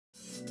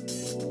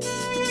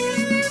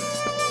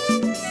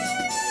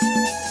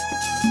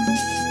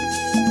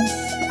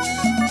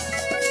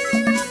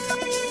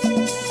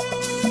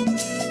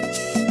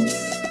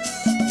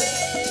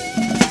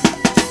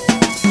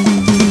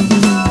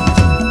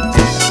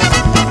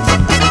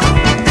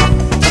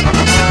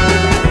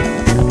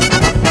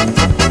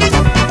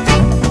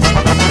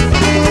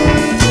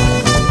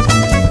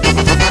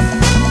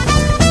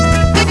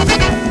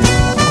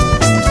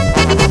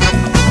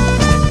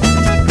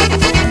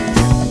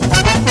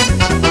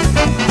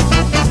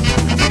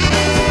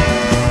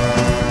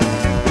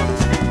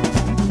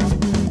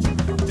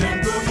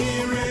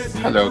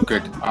Hello,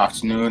 good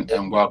afternoon,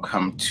 and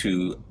welcome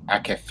to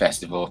Ake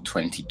Festival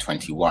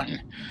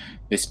 2021.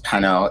 This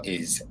panel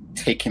is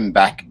Taking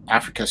Back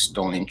Africa's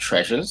Stolen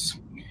Treasures,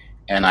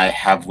 and I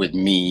have with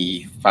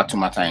me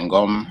Fatoumata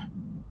Ngom,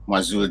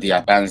 Mwazulu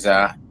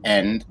Diyabanza,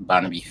 and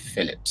Barnaby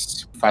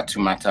Phillips.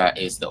 Fatoumata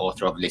is the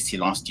author of Les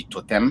Silences du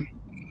Totem,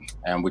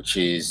 which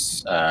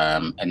is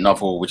a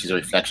novel which is a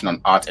reflection on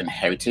art and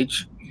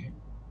heritage,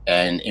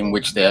 and in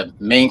which the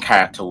main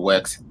character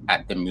works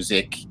at the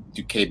Musée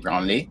du Quai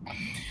Branly,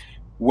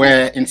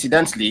 where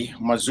incidentally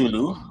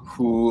Mwazulu,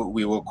 who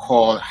we will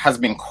call, has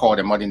been called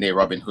a modern day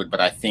Robin Hood, but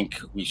I think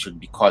we should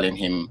be calling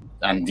him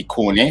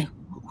Andikone,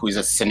 who is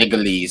a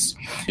Senegalese,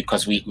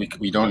 because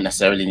we don't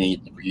necessarily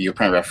need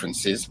European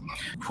references,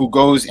 who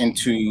goes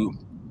into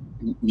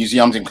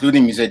museums,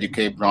 including Musée du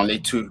Quai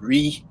Branly, to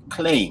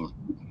reclaim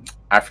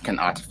African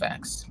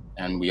artifacts.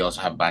 And we also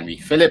have Barnaby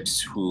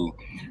Phillips, who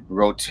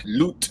wrote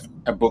Loot,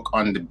 a book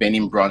on the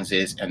Benin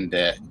bronzes and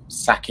the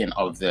sacking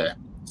of the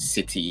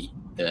city,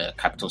 the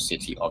capital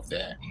city of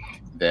the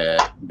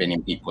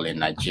Benin people in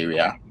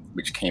Nigeria,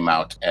 which came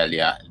out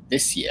earlier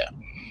this year.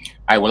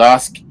 I will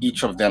ask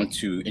each of them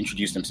to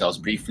introduce themselves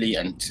briefly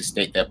and to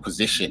state their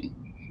position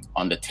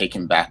on the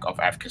taking back of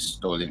Africa's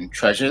stolen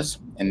treasures.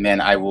 And then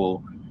I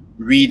will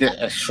read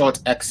a short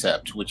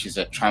excerpt, which is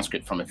a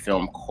transcript from a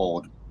film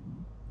called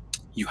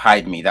You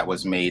Hide Me, that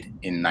was made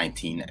in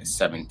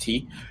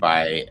 1970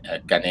 by a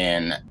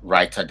Ghanaian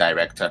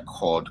writer-director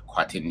called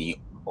Nii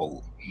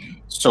Ayikwei.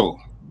 So,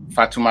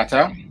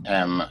 Fatoumata,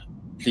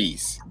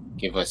 please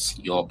give us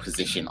your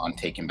position on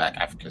taking back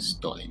Africa's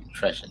stolen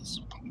treasures.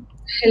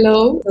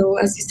 Hello. So,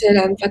 as you said,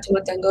 I'm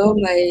Fatoumata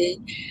Ngom.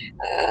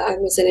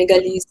 I'm a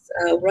Senegalese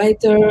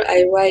writer.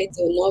 I write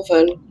a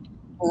novel,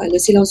 Les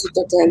Silences du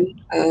Totem,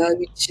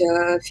 which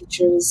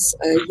features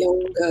a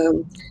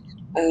young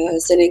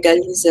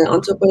Senegalese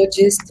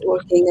anthropologist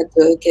working at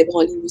the Quai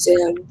Branly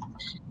Museum.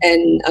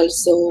 And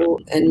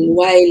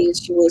while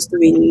she was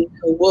doing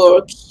her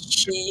work,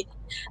 she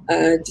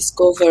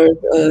discovered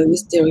a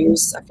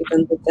mysterious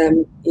African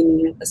totem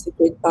in a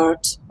secret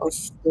part of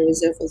the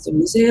reserve of the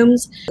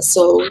museums.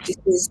 So this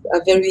is a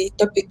very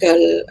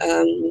topical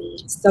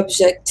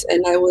subject,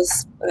 and I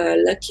was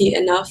lucky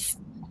enough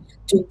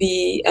to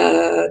be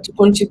to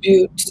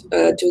contribute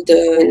to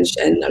the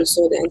and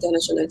also the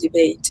international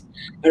debate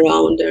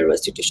around the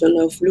restitution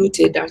of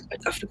looted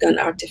African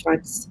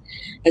artifacts,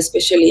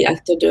 especially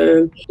after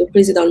the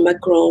President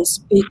Macron's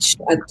speech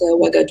at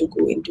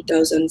Ouagadougou in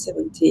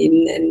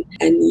 2017.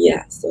 And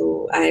yeah,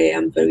 so I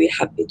am very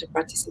happy to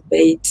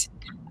participate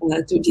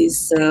to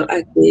this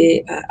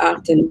Ake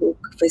Art and Book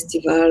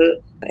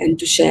Festival and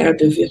to share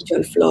the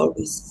virtual floor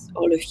with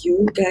all of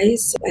you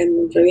guys.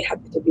 I'm very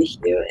happy to be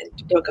here and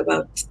to talk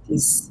about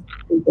this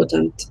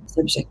important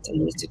subject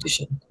and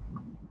restitution.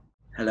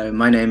 Hello,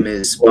 my name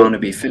is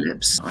Barnaby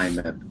Phillips. I'm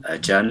a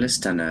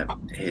journalist and a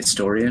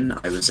historian.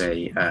 I was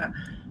a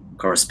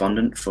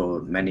correspondent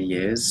for many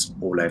years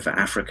all over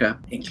Africa,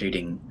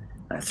 including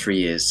 3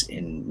 years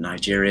in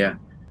Nigeria.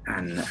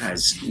 And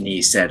as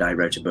Nii said, I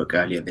wrote a book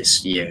earlier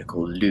this year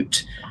called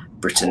Loot,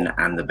 Britain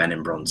and the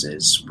Benin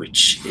Bronzes,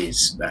 which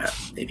is,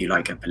 if you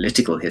like, a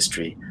political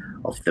history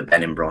of the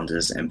Benin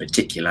Bronzes, in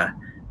particular,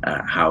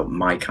 how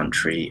my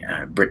country,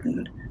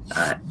 Britain,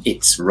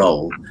 its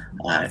role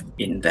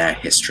in their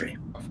history.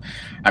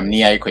 I'm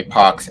Nii Ayikwei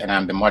Parkes, and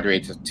I'm the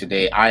moderator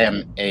today. I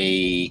am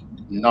a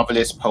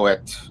novelist,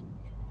 poet,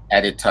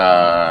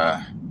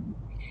 editor,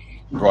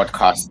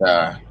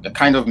 broadcaster, a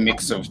kind of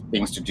mix of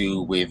things to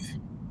do with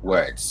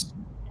words.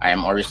 I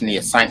am originally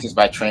a scientist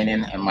by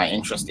training, and my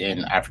interest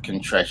in African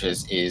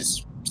treasures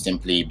is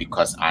simply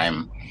because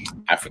I'm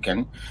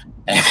African,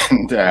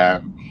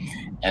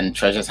 and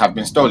treasures have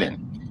been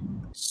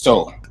stolen.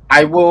 So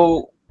I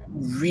will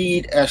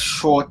read a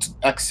short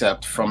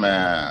excerpt from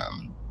a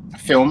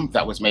film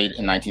that was made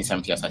in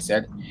 1970, as I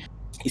said.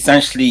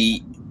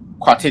 Essentially,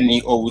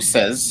 Nii Ayikwei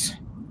says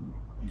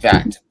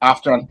that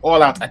after an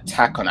all-out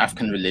attack on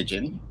African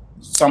religion,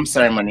 some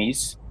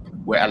ceremonies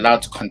were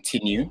allowed to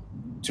continue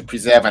to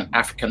preserve an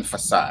African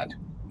facade.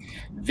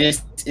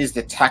 This is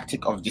the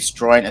tactic of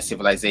destroying a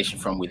civilization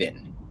from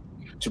within,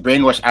 to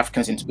brainwash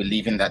Africans into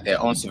believing that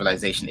their own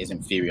civilization is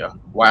inferior,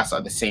 whilst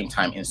at the same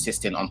time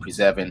insisting on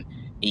preserving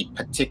a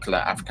particular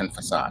African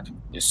facade.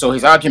 So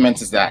his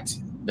argument is that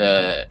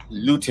the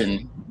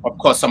looting, of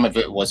course, some of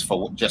it was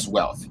for just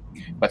wealth,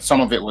 but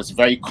some of it was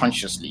very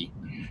consciously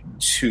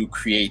to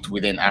create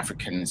within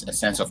Africans a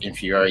sense of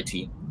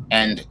inferiority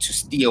and to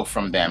steal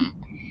from them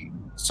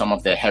some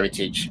of their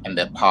heritage and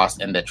their past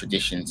and their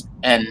traditions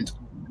and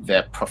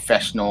their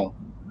professional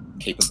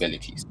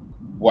capabilities.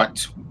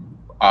 What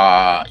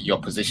are your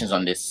positions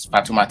on this?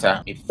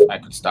 Fatoumata, if I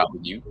could start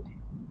with you.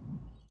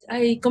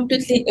 I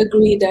completely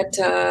agree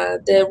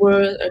that there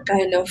were a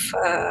kind of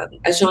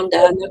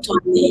agenda not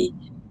only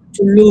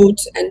to loot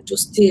and to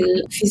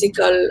steal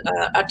physical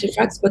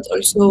artifacts, but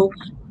also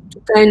to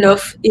kind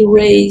of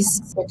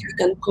erase what we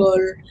can call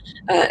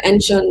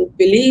ancient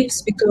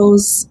beliefs,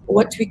 because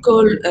what we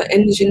call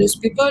indigenous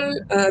people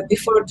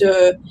before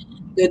the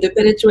the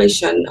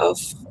penetration of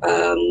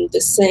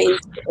the saint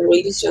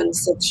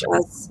religions such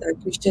as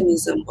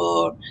Christianism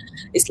or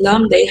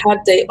Islam, they had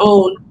their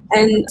own.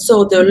 And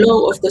so the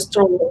law of the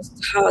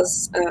strongest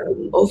has,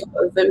 over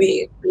a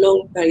very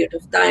long period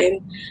of time,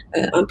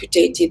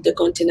 amputated the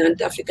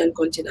continent, African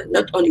continent,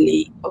 not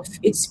only of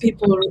its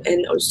people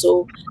and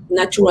also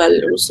natural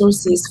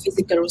resources,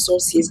 physical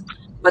resources,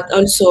 but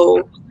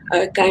also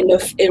kind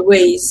of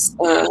erase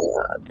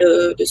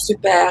the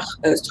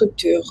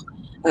superstructure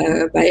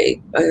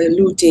by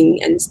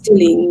looting and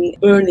stealing,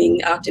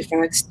 burning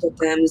artifacts,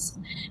 totems,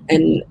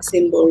 and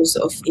symbols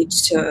of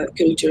each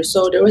culture.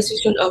 So the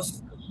restriction of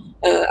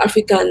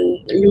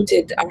African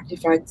looted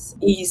artifacts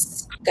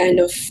is kind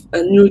of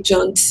an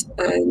urgent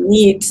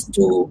need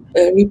to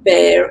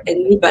repair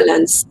and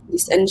rebalance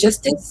this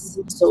injustice.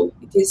 So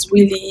it is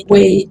really a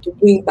way to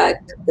bring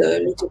back the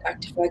looted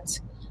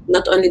artifacts,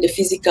 not only the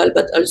physical,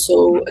 but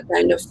also a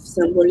kind of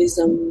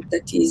symbolism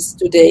that is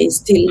today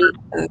still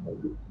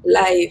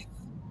live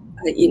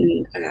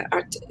in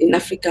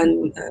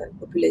African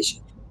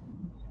population.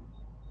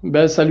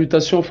 Ben,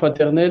 salutations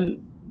fraternelles,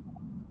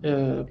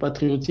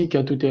 patriotiques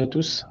à toutes et à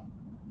tous.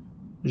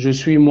 Je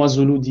suis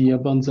Mwazulu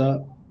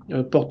Diyabanza,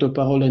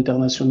 porte-parole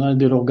international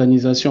de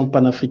l'organisation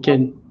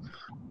panafricaine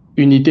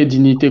Unité,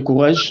 Dignité,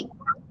 Courage,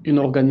 une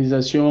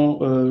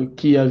organisation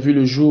qui a vu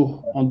le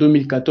jour en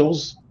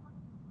 2014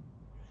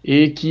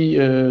 et qui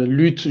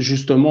lutte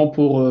justement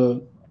pour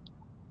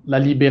la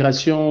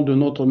libération de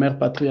notre mère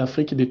patrie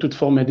Afrique de toute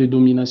forme de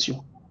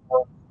domination.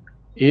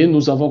 Et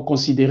nous avons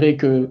considéré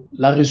que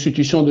la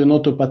restitution de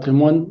notre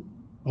patrimoine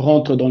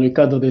rentre dans le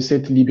cadre de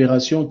cette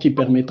libération qui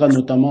permettra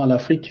notamment à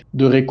l'Afrique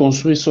de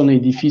reconstruire son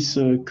édifice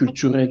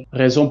culturel.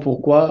 Raison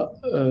pourquoi,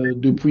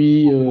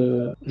 depuis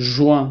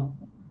juin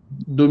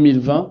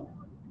 2020,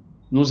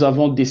 nous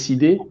avons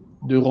décidé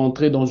de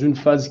rentrer dans une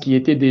phase qui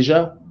était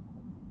déjà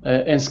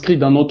inscrite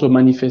dans notre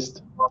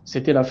manifeste.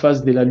 C'était la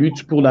phase de la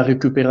lutte pour la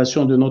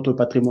récupération de notre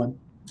patrimoine.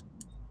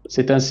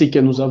 C'est ainsi que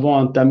nous avons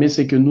entamé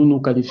ce que nous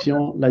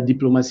qualifions la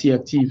diplomatie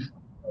active,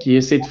 qui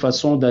est cette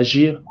façon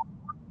d'agir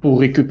pour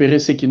récupérer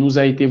ce qui nous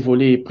a été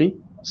volé et pris,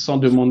 sans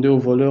demander aux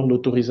voleurs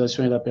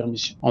l'autorisation et la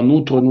permission. En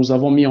outre, nous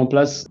avons mis en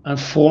place un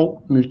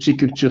front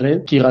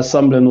multiculturel qui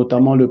rassemble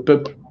notamment le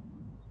peuple,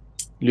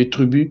 les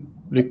tribus,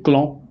 les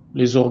clans,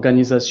 les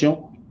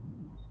organisations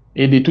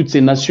et de toutes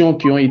ces nations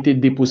qui ont été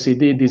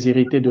dépossédées et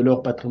déshéritées de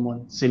leur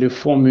patrimoine. C'est le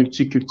front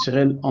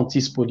multiculturel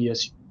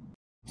anti-spoliation.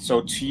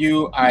 So to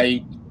you,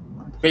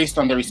 based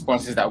on the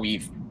responses that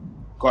we've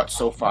got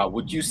so far,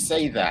 would you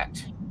say that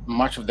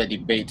much of the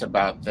debate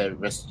about the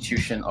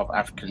restitution of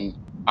African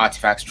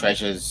artifacts,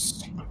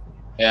 treasures,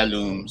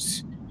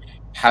 heirlooms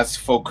has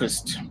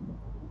focused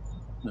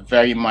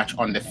very much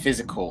on the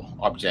physical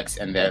objects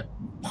and their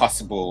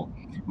possible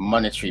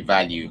monetary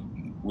value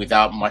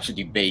without much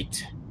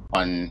debate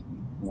on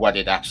what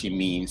it actually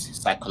means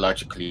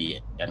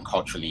psychologically and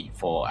culturally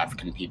for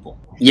African people?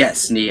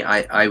 Yes, Nii,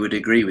 I would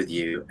agree with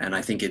you. And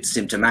I think it's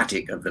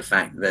symptomatic of the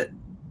fact that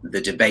the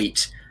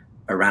debate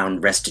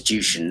around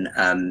restitution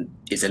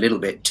is a little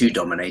bit too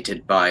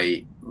dominated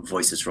by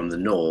voices from the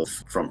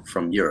north,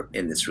 from Europe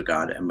in this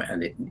regard,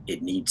 and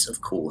it needs,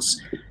 of course,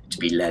 to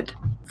be led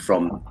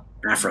from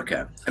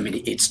Africa. I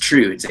mean, it's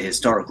true, it's a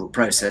historical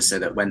process, so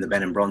that when the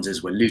Benin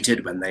bronzes were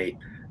looted, when they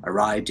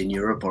arrived in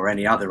Europe or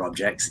any other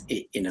objects,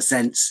 in a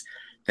sense,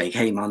 they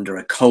came under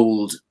a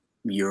cold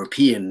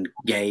European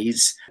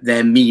gaze.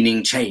 Their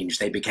meaning changed.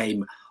 They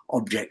became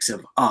objects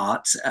of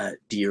art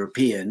to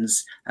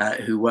Europeans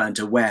who weren't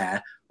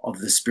aware of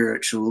the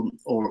spiritual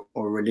or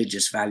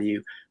religious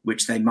value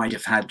which they might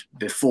have had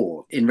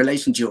before. In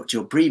relation to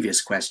your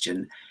previous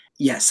question,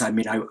 yes, I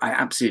mean, I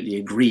absolutely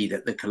agree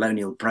that the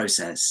colonial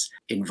process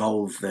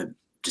involved the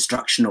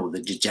destruction or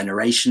the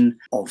degeneration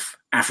of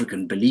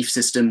African belief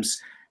systems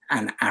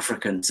and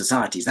African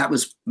societies. That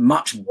was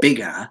much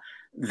bigger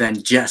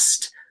than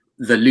just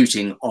the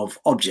looting of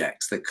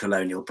objects, the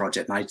colonial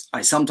project. And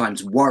I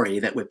sometimes worry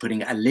that we're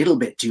putting a little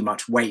bit too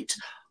much weight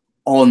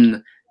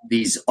on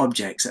these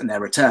objects and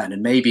their return,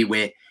 and maybe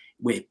we're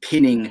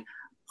pinning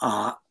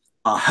our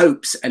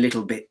hopes a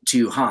little bit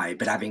too high.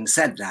 But having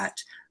said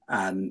that,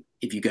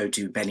 if you go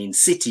to Benin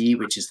City,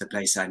 which is the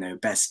place I know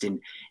best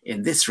in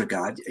this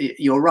regard,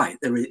 you're right.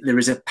 There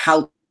is a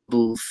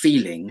palpable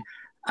feeling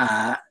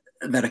that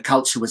a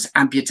culture was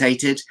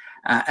amputated.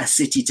 A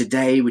city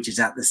today which is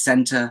at the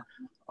center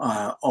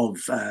of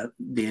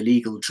the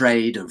illegal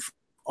trade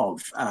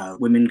of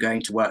women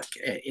going to work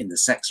in the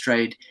sex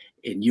trade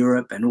in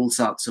Europe, and all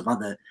sorts of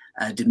other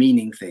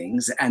demeaning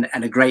things, and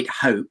a great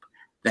hope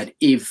that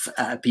if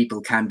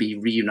people can be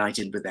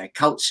reunited with their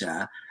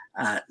culture,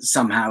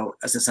 somehow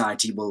a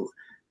society will,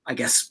 I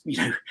guess,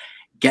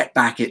 get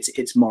back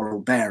its moral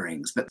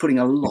bearings. But putting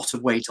a lot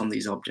of weight on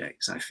these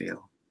objects, I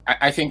feel.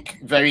 I think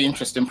very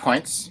interesting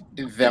points.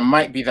 There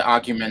might be the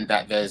argument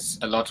that there's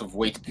a lot of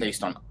weight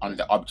placed on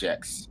the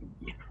objects,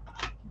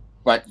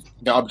 but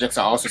the objects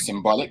are also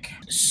symbolic.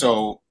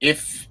 So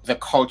if the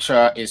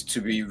culture is to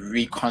be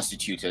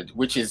reconstituted,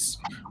 which is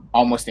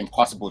almost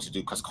impossible to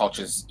do because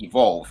cultures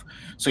evolve.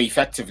 So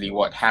effectively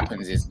what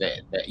happens is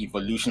that the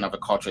evolution of a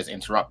culture is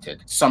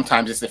interrupted.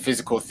 Sometimes it's the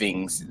physical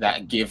things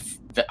that give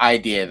the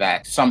idea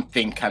that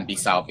something can be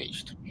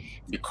salvaged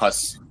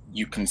because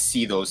you can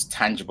see those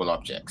tangible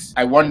objects.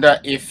 I wonder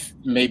if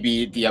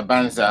maybe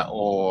Diyabanza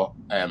or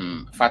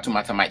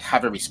Fatoumata might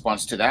have a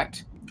response to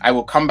that. I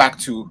will come back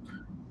to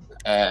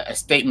a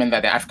statement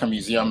that the African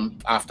Museum,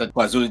 after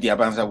Mwazulu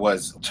Diyabanza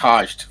was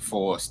charged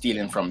for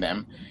stealing from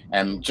them,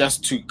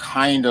 just to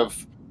kind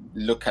of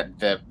look at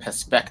the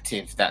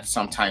perspective that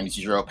sometimes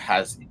Europe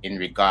has in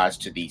regards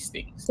to these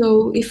things.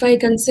 So if I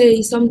can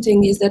say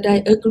something is that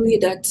I agree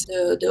that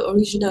the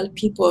original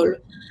people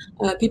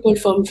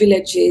from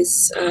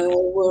villages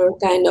were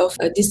kind of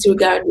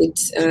disregarded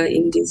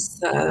in this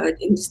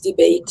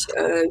debate,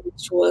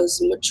 which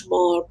was much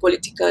more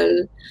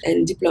political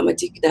and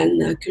diplomatic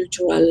than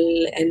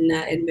cultural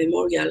and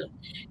memorial.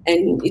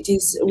 And it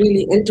is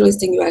really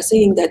interesting you are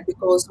saying that,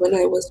 because when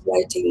I was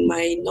writing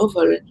my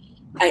novel,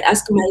 I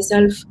asked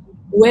myself,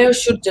 where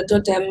should the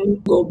totem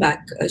go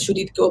back? Should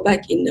it go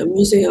back in a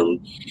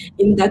museum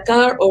in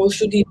Dakar, or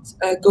should it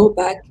go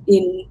back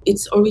in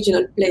its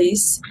original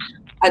place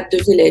at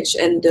the village?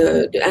 And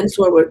the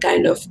answer were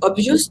kind of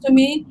obvious to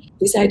me.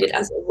 Decided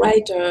as a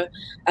writer,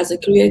 as a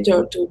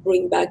creator, to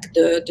bring back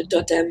the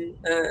totem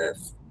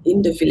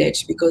in the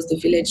village, because the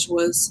village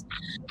was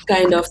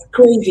kind of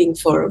craving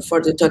for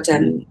the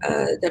totem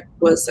that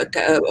was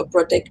a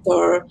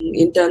protector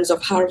in terms of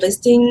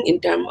harvesting, in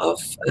terms of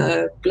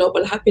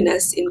global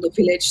happiness in the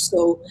village.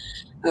 So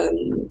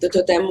the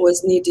totem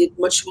was needed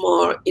much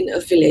more in a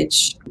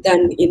village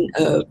than in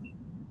a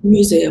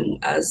museum,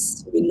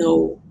 as we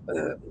know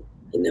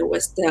in a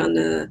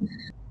Western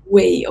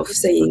way of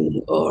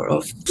saying or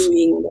of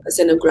doing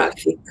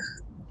scenographic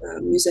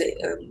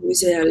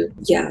museal.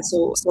 Yeah,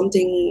 so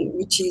something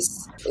which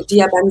is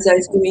Diyabanza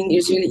is doing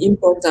is really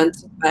important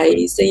by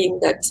saying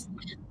that,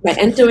 by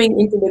entering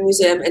into the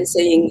museum and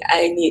saying,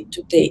 I need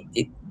to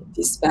take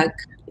this back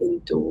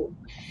into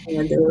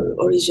the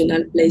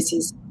original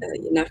places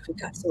in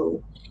Africa.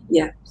 So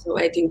yeah, so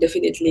I think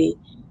definitely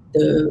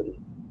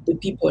the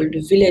people,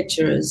 the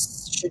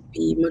villagers, should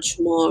be much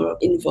more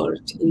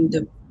involved in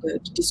the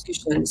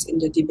discussions, in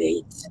the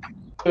debate.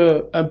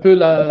 Un peu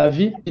la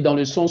vie, dans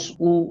le sens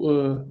où,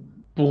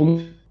 pour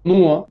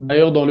nous, hein,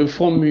 d'ailleurs dans le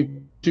Front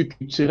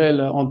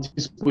multiculturel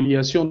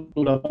anti-spoliation,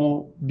 nous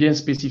l'avons bien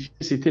spécifié,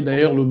 c'était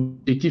d'ailleurs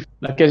l'objectif.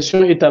 La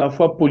question est à la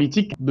fois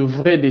politique, de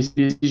vraies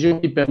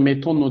décisions qui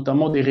permettront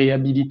notamment de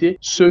réhabiliter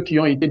ceux qui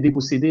ont été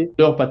dépossédés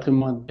de leur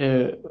patrimoine.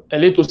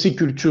 Elle est aussi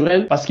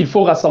culturelle parce qu'il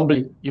faut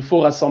rassembler. Il faut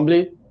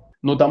rassembler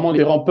notamment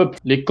les grands peuples,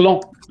 les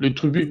clans, les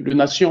tribus, les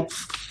nations,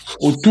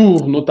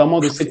 autour notamment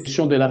de cette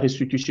question de la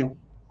restitution.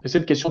 De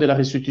cette question de la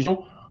restitution,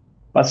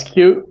 parce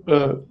que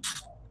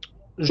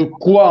je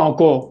crois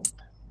encore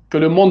que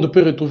le monde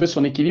peut retrouver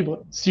son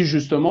équilibre si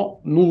justement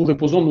nous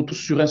reposons nous tous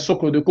sur un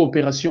socle de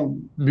coopération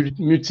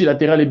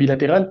multilatérale et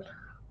bilatérale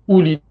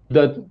où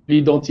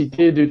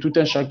l'identité de tout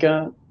un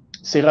chacun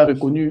sera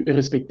reconnue et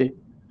respectée.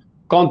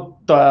 Quant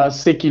à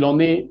ce qu'il en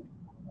est,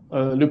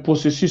 le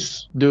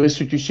processus de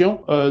restitution,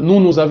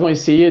 nous avons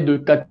essayé de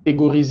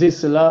catégoriser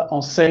cela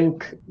en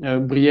 5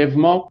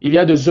 brièvement. Il y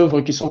a des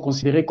œuvres qui sont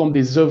considérées comme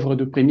des œuvres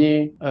de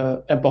première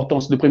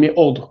importance, de premier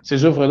ordre.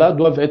 Ces œuvres-là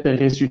doivent être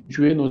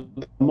restituées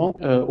notamment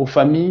aux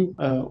familles,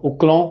 aux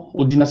clans,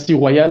 aux dynasties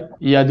royales.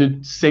 Il y a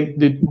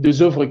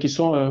des œuvres qui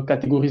sont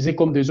catégorisées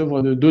comme des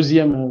œuvres de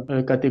deuxième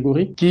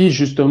catégorie, qui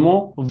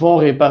justement vont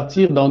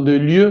répartir dans des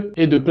lieux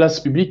et de places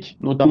publiques,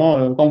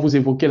 notamment quand vous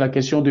évoquez la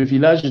question de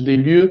villages, des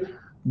lieux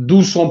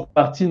d'où sont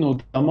parties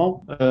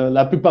notamment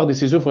la plupart de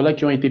ces œuvres-là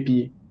qui ont été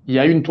pillées. Il y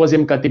a une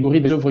 3e catégorie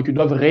des œuvres qui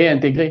doivent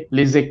réintégrer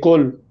les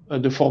écoles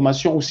de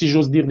formation, ou si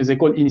j'ose dire les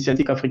écoles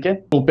initiatiques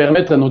africaines, pour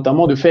permettre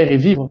notamment de faire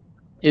revivre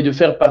et de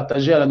faire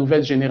partager à la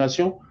nouvelle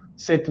génération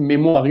cette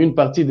mémoire, une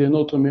partie de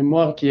notre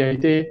mémoire qui a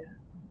été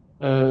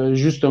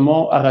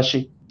justement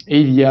arrachée.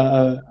 Et il y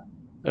a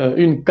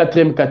une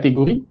 4e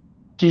catégorie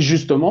qui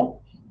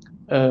justement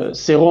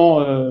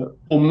seront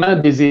aux mains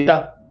des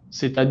États,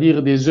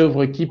 c'est-à-dire des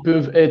œuvres qui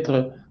peuvent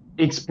être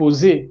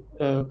exposées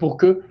pour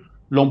que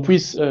l'on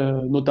puisse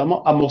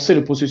notamment amorcer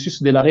le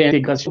processus de la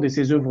réintégration de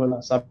ces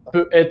œuvres-là. Ça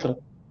peut être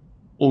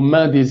aux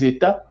mains des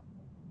États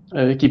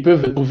qui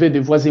peuvent trouver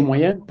des voies et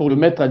moyens pour le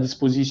mettre à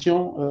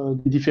disposition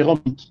des différents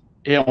pays.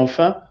 Et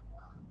enfin,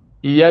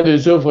 il y a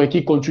des œuvres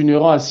qui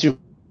continueront à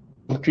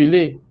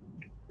circuler.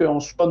 En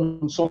soi, nous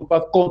ne sommes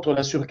pas contre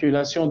la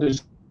circulation des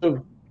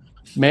œuvres,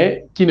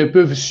 mais qui ne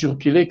peuvent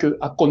circuler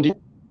qu'à condition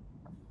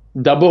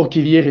d'abord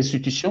qu'il y ait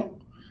restitution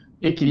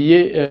et qu'il y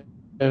ait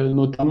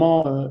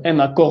notamment un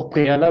accord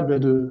préalable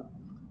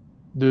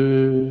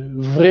de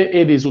vrais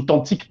et des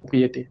authentiques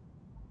propriétés.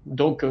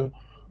 Donc,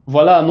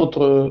 voilà à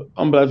notre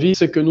humble avis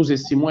ce que nous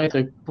estimons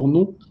être pour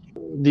nous,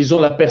 disons,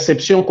 la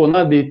perception qu'on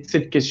a de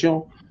cette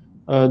question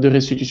de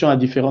restitution à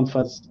différentes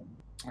phases.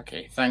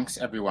 Okay, thanks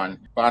everyone.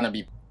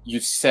 Barnaby, you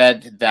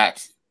said that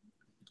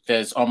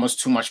there's almost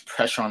too much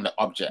pressure on the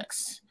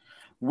objects,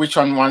 which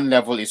on one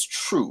level is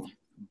true.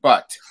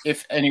 But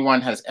if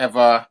anyone has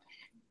ever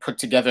put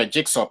together a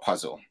jigsaw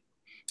puzzle.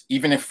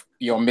 Even if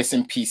you're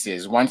missing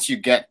pieces, once you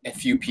get a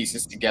few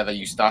pieces together,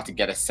 you start to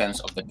get a sense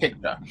of the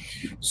picture.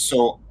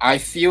 So I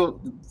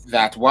feel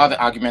that while the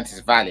argument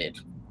is valid,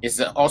 it's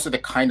also the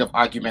kind of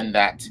argument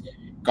that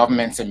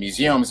governments and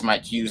museums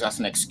might use as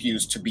an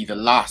excuse to be the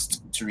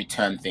last to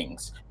return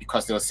things,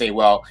 because they'll say,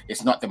 well,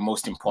 it's not the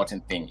most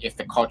important thing. If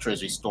the culture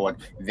is restored,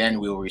 then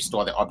we'll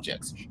restore the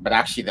objects. But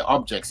actually, the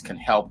objects can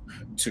help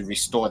to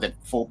restore the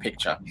full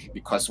picture,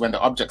 because when the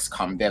objects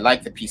come, they're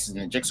like the pieces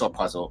in the jigsaw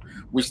puzzle,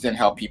 which then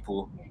help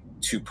people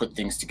to put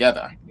things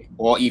together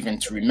or even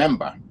to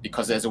remember,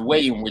 because there's a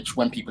way in which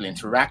when people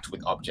interact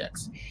with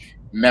objects,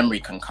 memory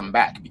can come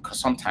back, because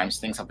sometimes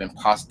things have been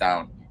passed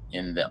down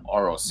in the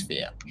oral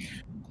sphere.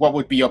 What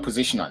would be your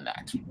position on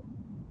that?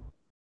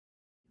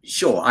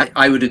 Sure,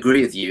 I would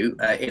agree with you.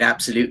 It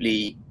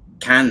absolutely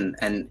can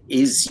and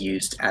is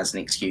used as an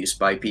excuse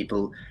by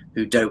people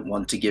who don't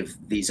want to give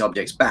these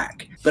objects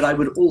back. But I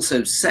would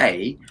also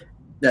say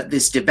that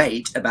this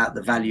debate about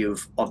the value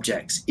of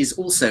objects is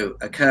also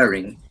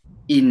occurring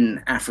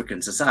in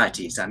African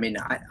societies. I mean,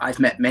 I've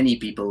met many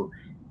people,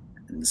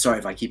 sorry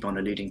if I keep on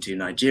alluding to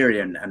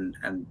Nigeria,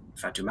 and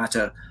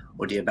Fatoumata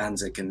or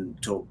Diyabanza can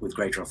talk with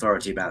greater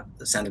authority about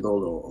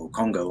Senegal or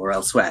Congo or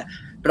elsewhere.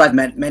 But I've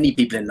met many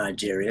people in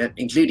Nigeria,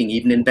 including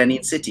even in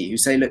Benin City, who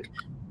say, look,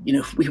 you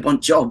know, we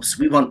want jobs,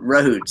 we want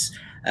roads,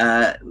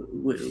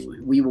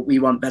 we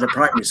want better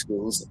primary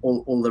schools,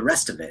 all the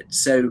rest of it.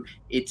 So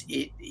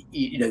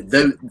you know,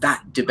 though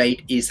that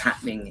debate is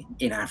happening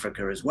in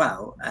Africa as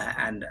well,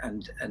 and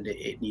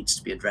it needs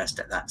to be addressed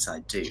at that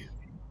side too.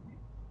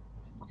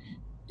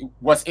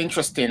 What's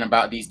interesting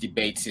about these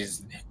debates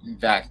is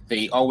that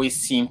they always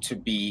seem to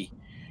be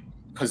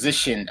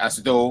positioned as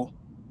though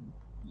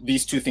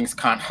these two things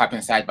can't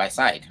happen side by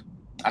side,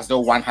 as though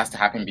one has to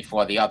happen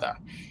before the other.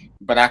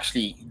 But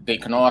actually, they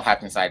can all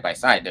happen side by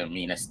side. I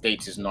mean, a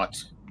state is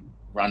not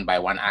run by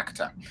one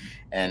actor.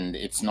 And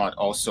it's not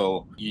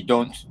also, you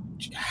don't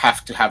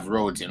have to have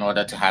roads in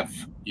order to have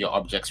your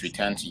objects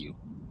returned to you,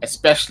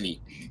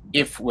 especially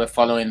if we're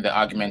following the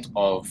argument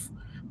of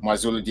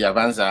Mwazulu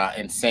Diyabanza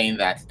and saying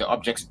that the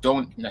objects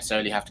don't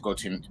necessarily have to go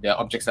to, the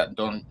objects that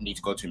don't need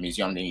to go to a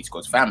museum, they need to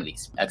go to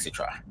families,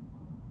 etc.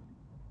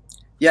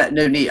 Yeah,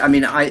 no, Nii, I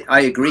mean,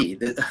 I agree.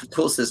 Of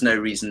course, there's no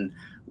reason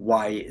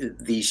why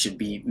these should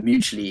be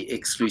mutually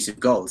exclusive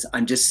goals.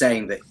 I'm just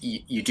saying that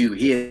you do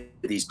hear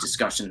these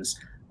discussions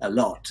a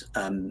lot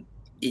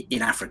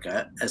in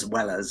Africa as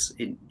well as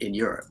in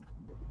Europe.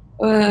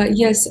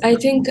 Yes, I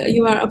think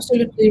you are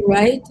absolutely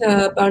right,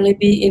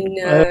 Barnaby,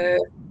 in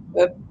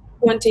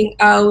pointing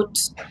out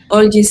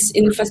all these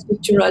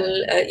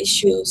infrastructural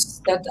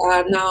issues that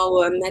are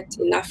now met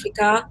in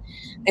Africa.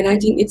 And I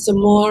think it's a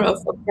more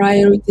of a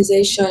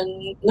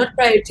prioritization, not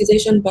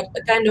prioritization, but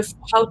a kind of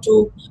how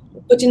to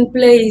put in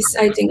place,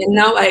 I think. And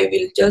now I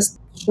will just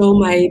show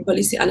my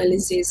policy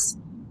analysis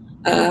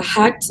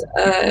hat.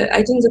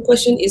 I think the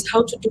question is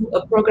how to do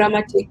a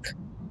programmatic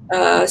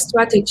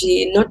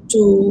strategy, not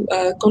to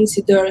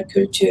consider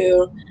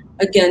culture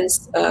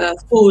against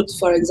food,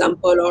 for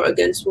example, or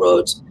against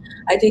roads.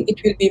 I think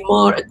it will be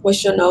more a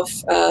question of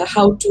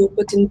how to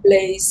put in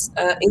place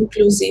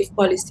inclusive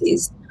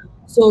policies,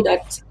 so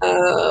that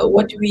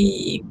what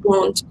we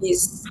want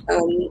is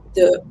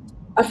the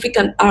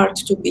African art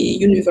to be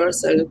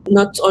universal,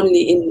 not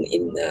only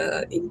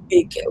in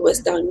big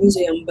Western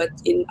museum, but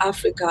in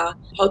Africa,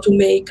 how to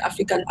make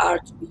African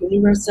art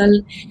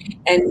universal.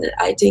 And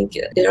I think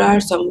there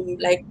are some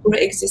like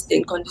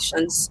pre-existing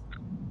conditions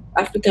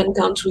African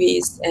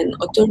countries and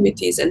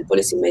authorities and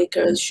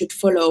policymakers should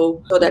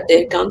follow, so that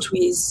their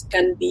countries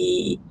can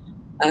be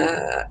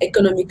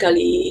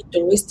economically,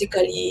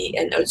 touristically,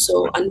 and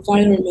also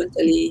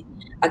environmentally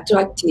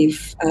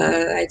attractive.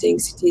 I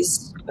think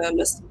cities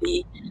must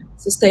be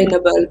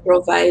sustainable,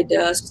 provide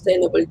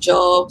sustainable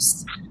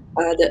jobs.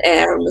 The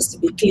air must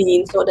be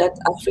clean, so that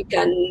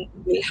African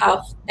will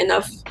have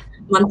enough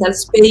mental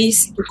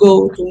space to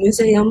go to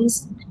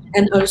museums,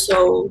 and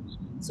also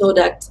so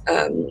that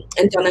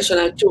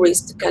international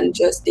tourists can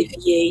just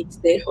deviate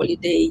their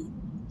holiday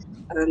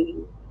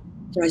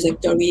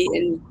trajectory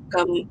and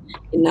come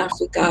in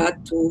Africa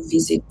to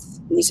visit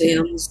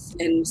museums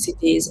and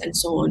cities and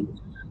so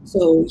on.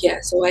 So yeah,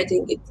 so I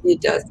think it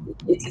leads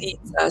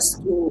us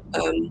to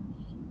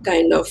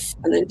kind of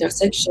an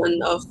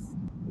intersection of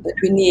that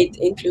we need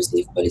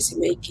inclusive policy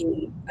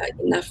making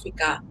in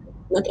Africa,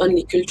 not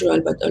only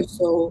cultural but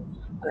also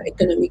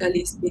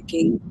economically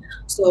speaking,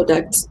 so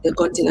that the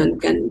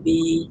continent can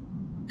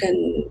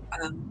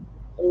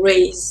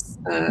raise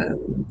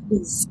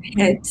its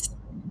head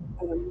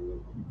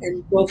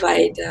and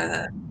provide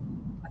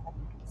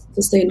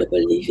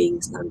sustainable living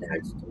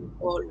standards to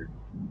all.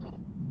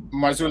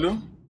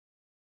 Mwazulu,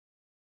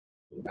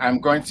 I'm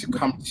going to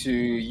come to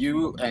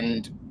you,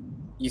 and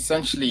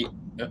essentially,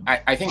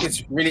 I think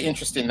it's really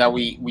interesting that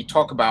we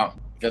talk about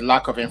the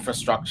lack of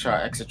infrastructure,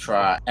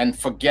 etc., and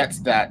forget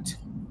that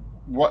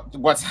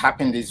what's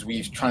happened is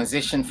we've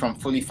transitioned from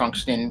fully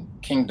functioning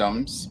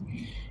kingdoms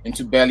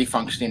into barely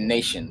functioning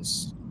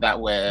nations that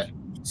were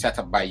set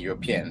up by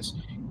Europeans.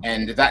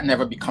 and that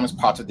never becomes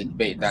part of the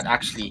debate, that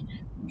actually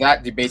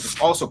that debate is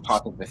also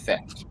part of the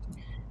theft.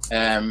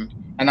 And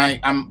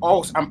I'm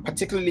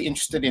particularly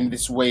interested in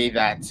this way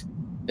that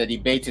the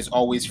debate is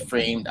always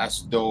framed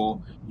as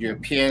though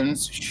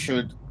Europeans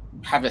should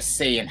have a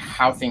say in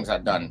how things are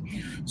done.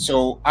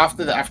 So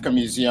after the African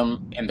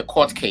Museum and the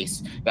court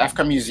case, the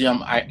African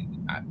Museum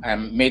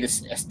made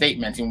a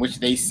statement in which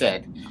they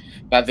said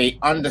that they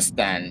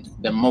understand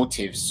the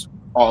motives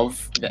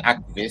of the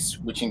activists,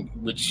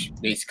 which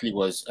basically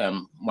was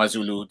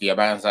Mwazulu,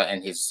 Diyabanza,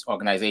 and his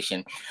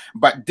organization,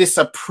 but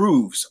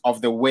disapproves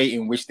of the way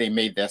in which they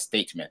made their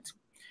statement.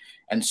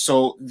 And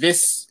so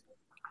this,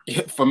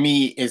 for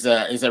me, is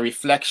a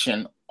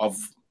reflection of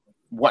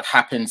what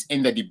happens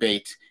in the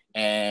debate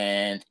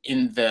and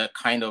in the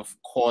kind of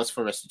cause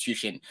for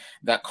restitution,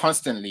 that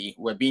constantly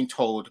we're being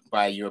told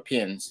by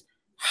Europeans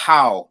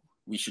how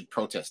we should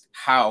protest,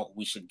 how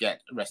we should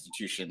get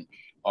restitution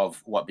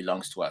of what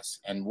belongs to us,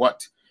 and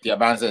what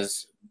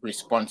Diyabanza's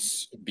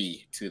response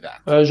be to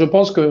that. Je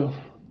pense que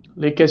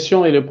les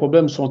questions et les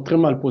problèmes sont très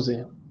mal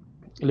posés.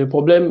 Les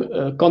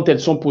problèmes, quand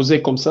elles sont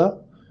posées comme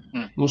ça,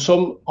 nous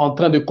sommes en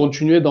train de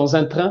continuer dans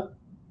un train,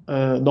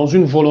 dans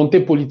une volonté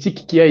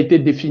politique qui a été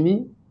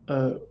définie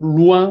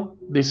loin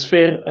des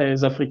sphères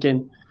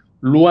africaines,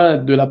 loin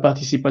de la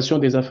participation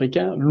des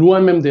Africains, loin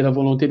même de la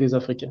volonté des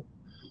Africains.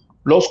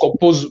 Lorsqu'on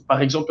pose, par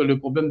exemple, le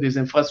problème des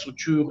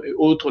infrastructures et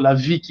autres, la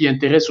vie qui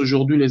intéresse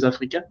aujourd'hui les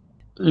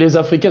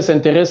Africains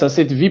s'intéressent à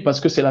cette vie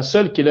parce que c'est la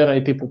seule qui leur a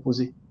été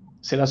proposée.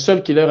 C'est la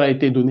seule qui leur a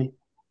été donnée.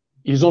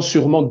 Ils ont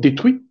sûrement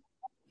détruit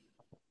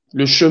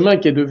le chemin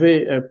que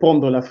devait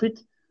prendre l'Afrique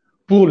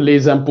pour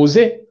les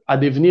imposer à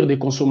devenir des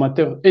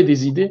consommateurs et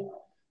des idées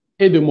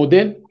et de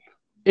modèles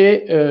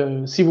et,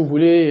 si vous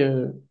voulez,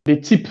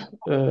 des types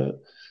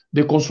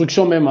de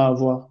construction même à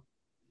avoir.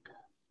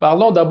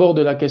 Parlons d'abord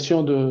de la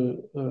question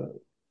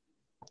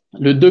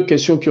les deux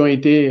questions qui ont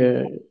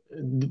été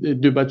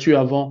débattues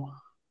avant,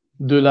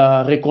 de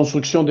la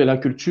reconstruction de la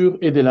culture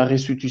et de la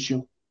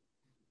restitution.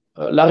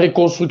 La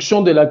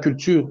reconstruction de la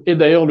culture est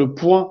d'ailleurs le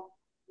point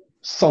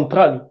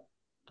central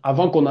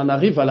avant qu'on en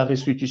arrive à la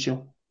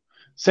restitution.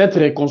 Cette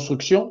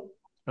reconstruction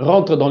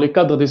rentre dans le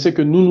cadre de ce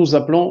que nous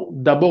appelons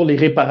d'abord les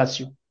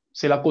réparations.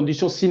 C'est la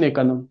condition sine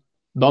qua non.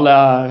 Dans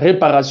la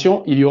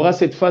réparation, il y aura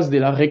cette phase de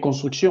la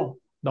reconstruction.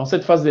 Dans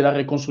cette phase de la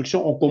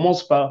reconstruction, on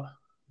commence par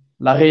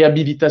la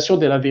réhabilitation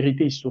de la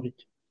vérité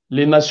historique.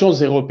 Les nations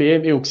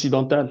européennes et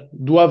occidentales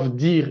doivent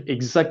dire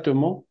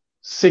exactement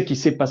ce qui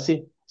s'est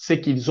passé, ce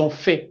qu'ils ont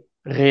fait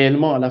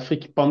réellement à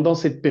l'Afrique pendant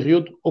cette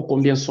période ô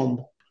combien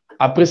sombre.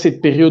 Après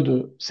cette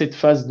période, cette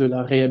phase de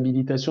la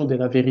réhabilitation de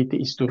la vérité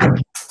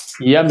historique,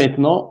 il y a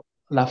maintenant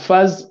la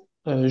phase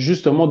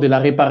justement de la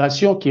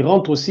réparation qui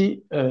rentre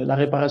aussi la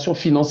réparation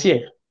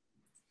financière.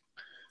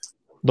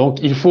 Donc,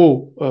 il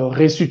faut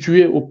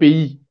restituer aux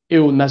pays et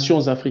aux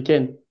nations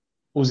africaines,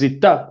 aux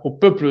États, aux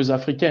peuples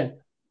africains,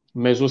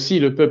 mais aussi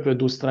le peuple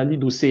d'Australie,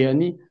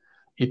 d'Océanie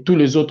et tous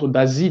les autres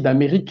d'Asie,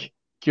 d'Amérique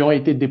qui ont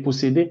été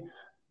dépossédés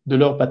de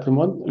leur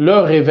patrimoine,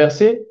 leur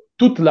réverser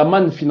toute la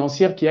manne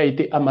financière qui a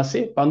été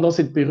amassée pendant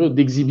cette période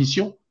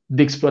d'exhibition,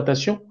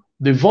 d'exploitation,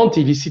 de vente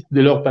illicite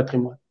de leur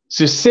patrimoine.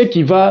 C'est ce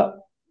qui va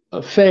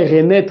faire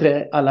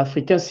renaître à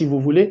l'Africain, si vous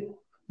voulez,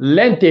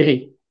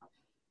 l'intérêt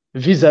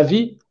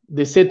vis-à-vis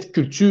de cette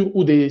culture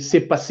ou de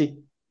ces passés.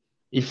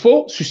 Il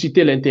faut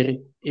susciter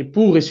l'intérêt. Et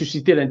pour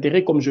ressusciter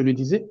l'intérêt, comme je le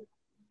disais,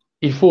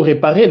 il faut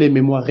réparer les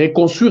mémoires,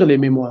 reconstruire les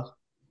mémoires.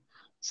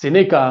 Ce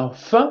n'est qu'à la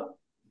fin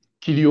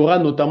qu'il y aura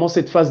notamment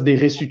cette phase de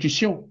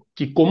restitution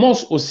qui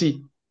commence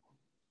aussi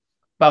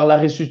par la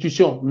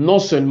restitution non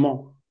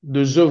seulement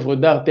des œuvres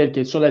d'art telles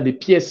qu'elles sont là, des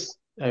pièces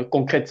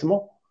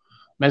concrètement,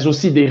 mais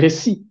aussi des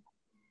récits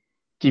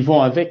qui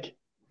vont avec,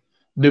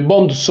 de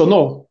bandes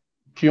sonores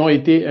qui ont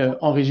été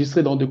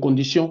enregistrées dans des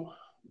conditions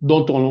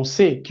dont on le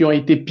sait, qui ont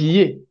été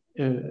pillées,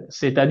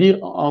 c'est-à-dire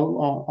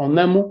en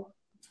un mot,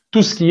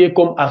 tout ce qui est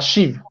comme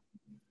archive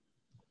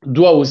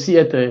doit aussi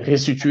être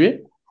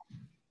restitué.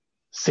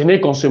 Ce n'est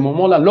qu'en ce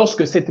moment-là,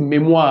 lorsque cette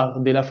mémoire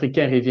de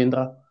l'Africain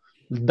reviendra,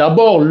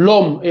 d'abord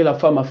l'homme et la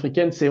femme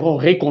africaine seront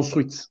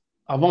reconstruites.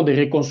 Avant de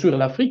reconstruire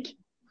l'Afrique,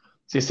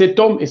 c'est cet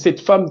homme et cette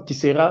femme qui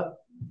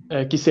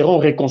seront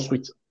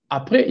reconstruites.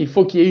 Après, il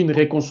faut qu'il y ait une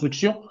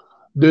reconstruction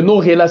de nos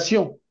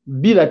relations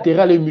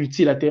bilatérales et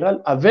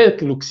multilatérales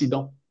avec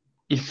l'Occident.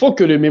 Il faut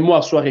que les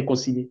mémoires soient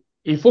réconciliées.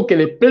 Il faut que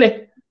les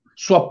plaies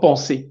soient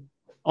pensées.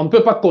 On ne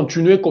peut pas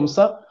continuer comme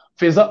ça,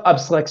 faisant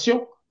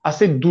abstraction à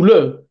cette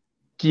douleur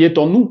qui est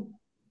en nous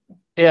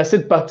et à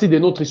cette partie de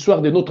notre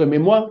histoire, de notre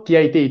mémoire qui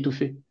a été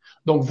étouffée.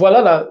 Donc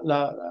voilà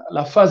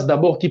la phase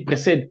d'abord qui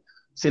précède,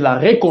 c'est la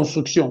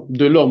reconstruction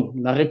de l'homme,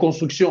 la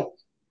reconstruction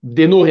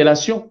de nos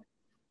relations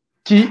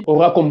qui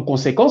aura comme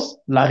conséquence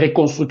la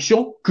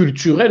reconstruction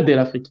culturelle de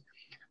l'Afrique.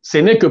 Ce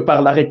n'est que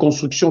par la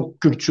reconstruction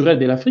culturelle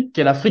de l'Afrique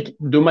que l'Afrique,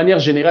 de manière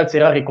générale,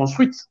 sera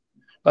reconstruite.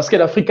 Parce que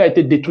l'Afrique a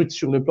été détruite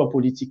sur le plan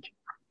politique,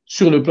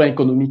 sur le plan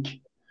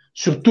économique,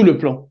 sur tout le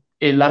plan.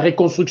 Et la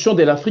reconstruction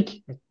de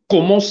l'Afrique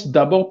commence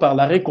d'abord par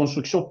la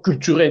reconstruction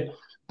culturelle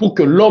pour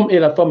que l'homme et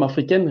la femme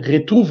africaine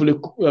retrouvent,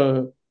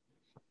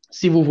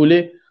 si vous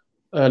voulez,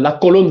 la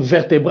colonne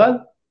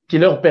vertébrale qui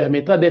leur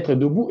permettra d'être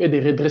debout et de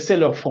redresser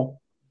leur front.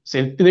 Ce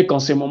n'est qu'en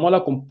ce moment-là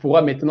qu'on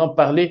pourra maintenant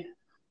parler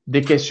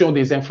des questions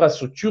des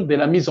infrastructures, de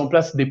la mise en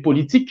place des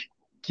politiques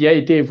qui a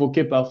été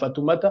évoquée par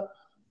Fatoumata,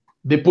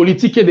 des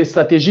politiques et des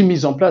stratégies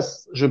mises en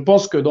place. Je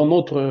pense que dans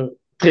notre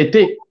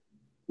traité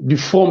du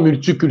Front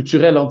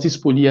multiculturel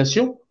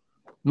anti-spoliation,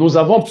 nous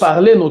avons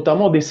parlé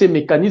notamment de ces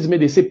mécanismes et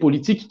de ces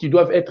politiques qui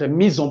doivent être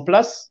mises en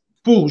place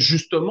pour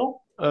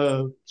justement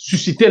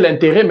susciter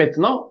l'intérêt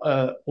maintenant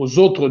aux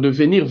autres de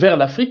venir vers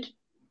l'Afrique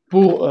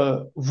pour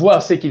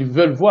voir ce qu'ils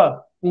veulent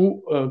voir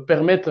ou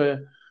permettre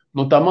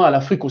notamment à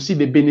l'Afrique aussi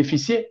de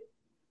bénéficier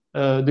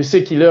de ce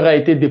qui leur a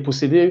été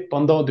dépossédé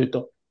pendant de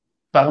temps.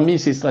 Parmi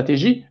ces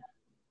stratégies,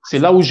 c'est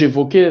là où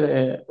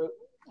j'évoquais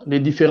les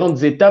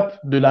différentes étapes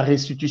de la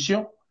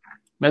restitution,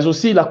 mais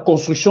aussi la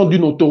construction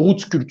d'une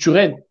autoroute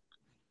culturelle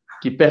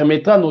qui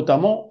permettra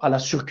notamment à la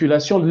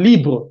circulation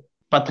libre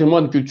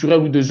patrimoine culturel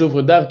ou des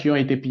œuvres d'art qui ont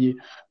été pillées.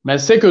 Mais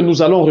ce que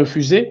nous allons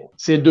refuser,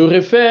 c'est de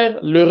refaire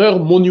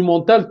l'erreur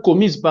monumentale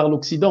commise par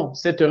l'Occident,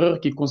 cette erreur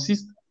qui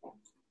consiste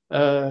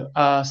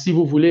à, si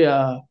vous voulez,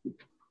 à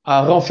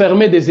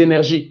renfermer des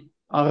énergies,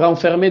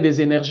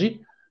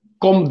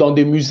 comme dans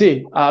des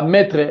musées, à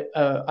mettre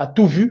à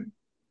tout vu,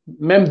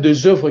 même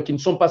des œuvres qui ne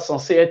sont pas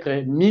censées être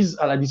mises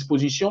à la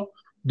disposition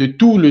de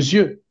tous les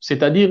yeux,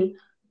 c'est-à-dire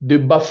de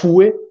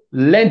bafouer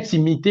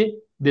l'intimité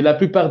de la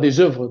plupart des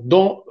œuvres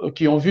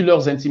qui ont vu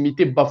leurs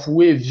intimités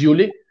bafouées,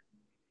 violées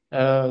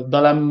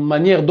dans la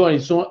manière dont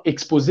elles sont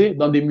exposées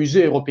dans des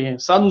musées européens.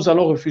 Ça, nous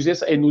allons refuser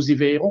ça et nous y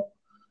veillerons.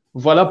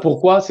 Voilà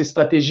pourquoi ces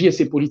stratégies et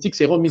ces politiques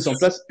seront mises en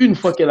place une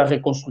fois que la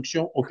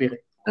reconstruction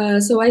opérée.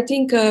 So I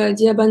think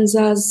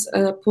Diyabanza's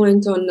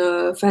point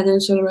on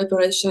financial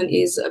reparation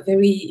is a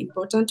very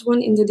important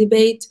one in the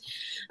debate,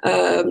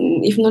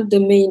 if not the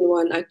main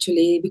one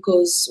actually,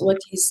 because what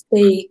is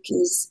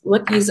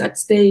at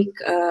stake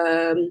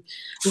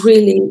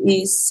really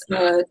is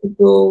to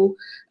go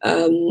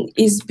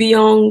is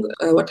beyond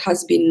what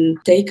has been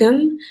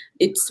taken.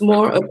 It's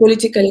more a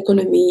political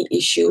economy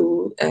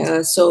issue.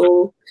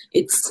 So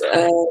it's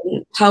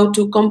how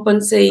to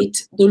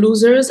compensate the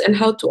losers and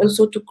how to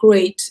also to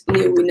create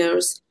new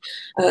winners.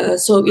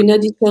 So in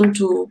addition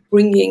to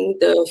bringing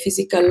the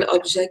physical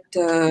object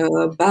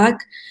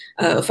back,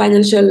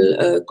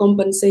 financial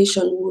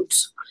compensation would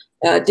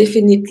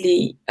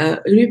definitely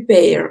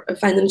repair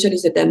financially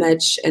the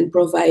damage and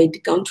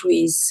provide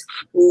countries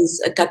with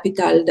a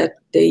capital that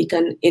they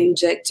can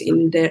inject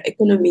in their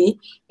economy,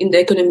 in the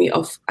economy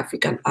of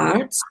African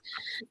arts,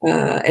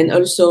 and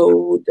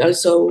also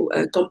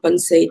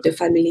compensate the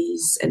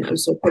families and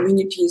also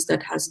communities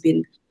that has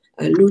been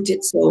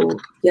looted. So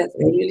yes,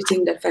 I really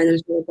think that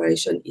financial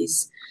reparation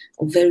is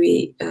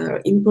very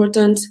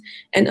important.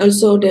 And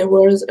also there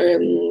was a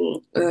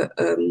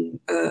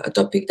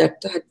topic that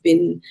had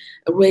been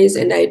raised,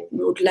 and I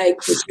would like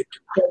to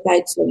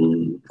provide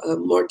some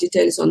more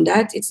details on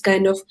that. It's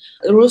kind of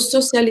a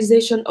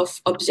socialization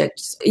of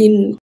objects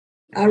in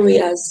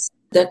areas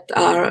that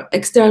are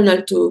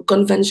external to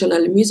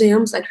conventional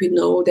museums that we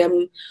know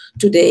them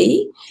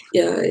today.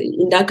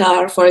 In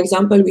Dakar, for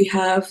example, we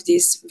have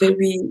this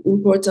very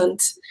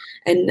important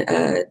and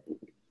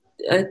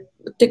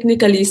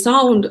technically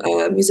sound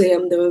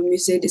museum, the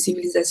Musée des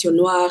Civilisations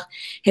Noires,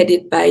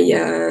 headed by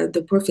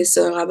the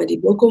professor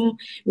Ramadi Bokoum,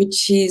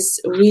 which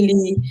is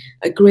really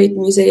a great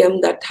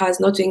museum that has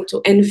nothing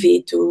to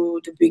envy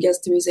to the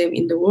biggest museum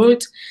in the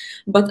world.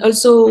 But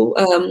also,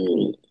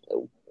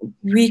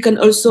 we can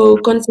also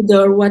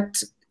consider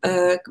what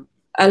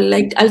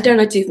like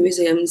alternative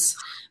museums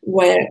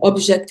where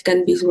object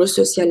can be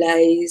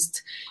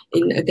resocialized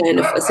in a kind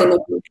of a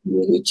xenophobe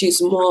which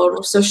is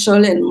more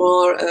social and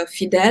more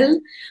fidel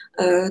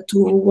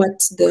to what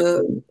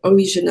the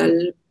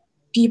original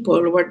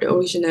people, what the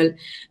original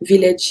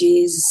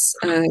villages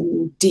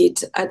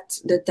did at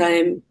the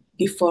time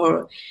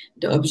before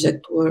the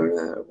object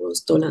was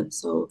stolen.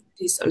 So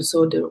this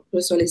also, the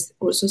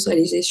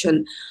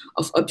resocialization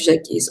of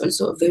object is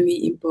also a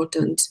very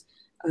important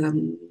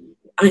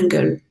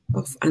angle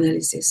of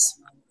analysis.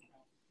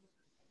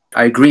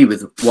 I agree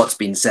with what's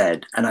been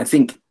said, and I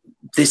think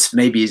this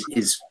maybe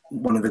is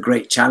one of the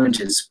great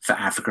challenges for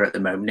Africa at the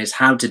moment, is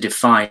how to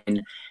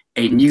define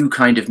a new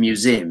kind of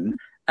museum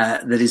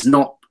that is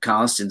not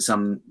cast in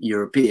some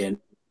European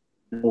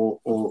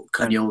or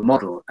colonial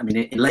model. I mean,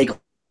 in Lagos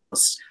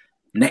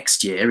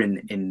next year,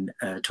 in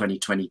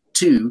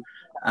 2022,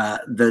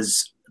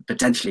 there's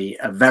potentially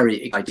a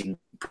very exciting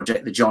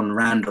project, the John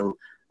Randall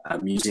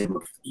Museum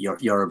of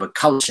Yoruba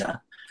Culture,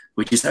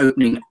 which is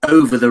opening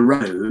over the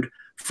road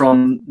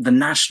from the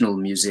National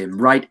Museum,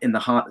 right in the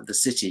heart of the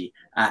city.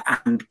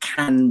 And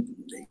can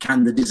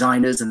the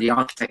designers and the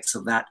architects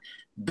of that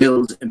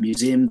build a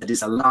museum that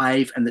is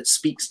alive and that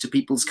speaks to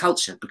people's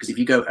culture? Because if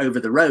you go over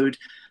the road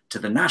to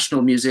the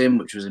National Museum,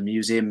 which was a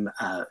museum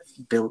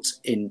built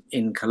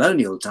in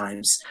colonial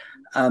times,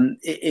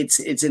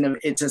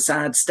 it's a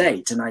sad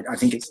state. And I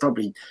think it's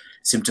probably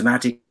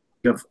symptomatic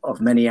of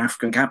many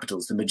African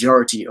capitals. The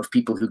majority of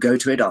people who go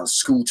to it are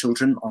school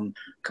children on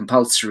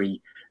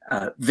compulsory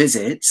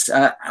visits.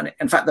 And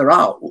in fact,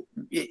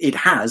 it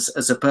has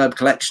a superb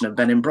collection of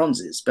Benin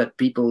bronzes, but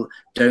people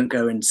don't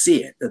go and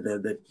see it.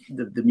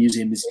 The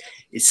museum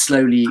is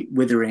slowly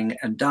withering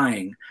and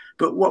dying.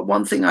 But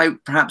one thing I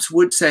perhaps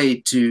would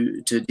say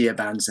to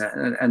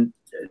Diyabanza and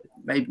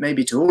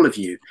maybe to all of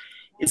you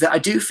is that I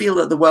do feel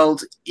that the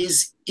world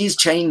is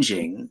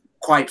changing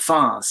quite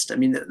fast. I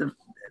mean, the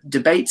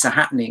debates are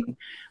happening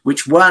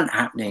which weren't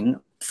happening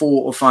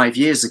 4 or 5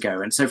 years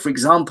ago. And so, for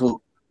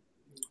example,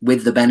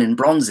 with the Benin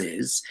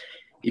bronzes,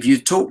 if you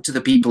talk to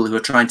the people who are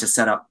trying to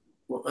set up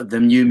the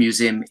new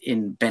museum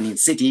in Benin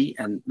City,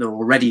 and there are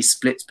already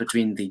splits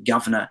between the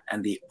governor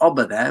and the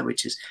Oba there,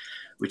 which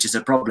is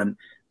a problem.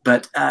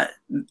 But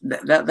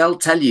they'll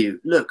tell you,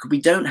 look,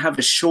 we don't have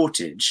a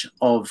shortage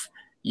of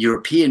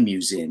European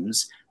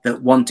museums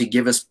that want to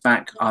give us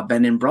back our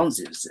Benin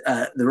bronzes.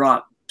 There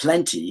are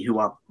plenty who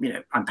are,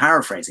 I'm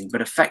paraphrasing,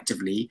 but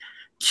effectively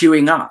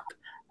queuing up.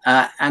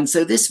 And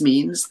so this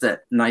means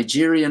that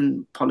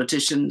Nigerian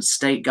politicians,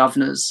 state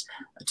governors,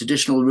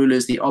 traditional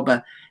rulers, the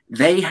Oba,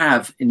 they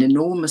have an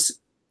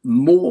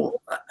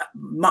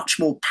much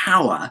more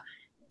power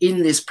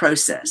in this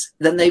process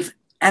than they've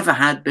ever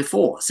had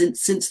before,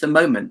 since the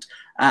moment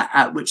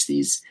at which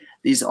these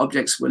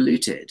objects were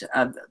looted.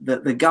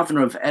 The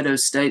governor of Edo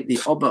State,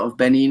 the Oba of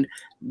Benin,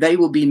 they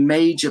will be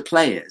major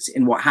players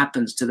in what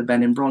happens to the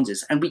Benin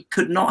bronzes. And we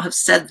could not have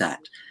said that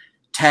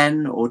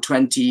 10 or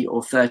 20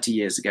 or 30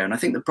 years ago. And I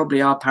think there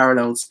probably are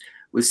parallels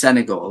with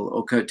Senegal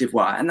or Cote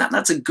d'Ivoire. And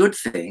that's a good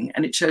thing.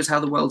 And it shows how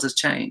the world has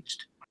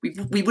changed.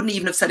 We wouldn't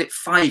even have said it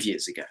 5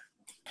 years ago.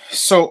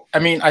 So, I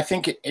mean, I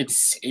think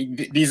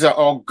these are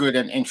all good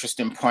and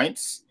interesting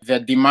points. The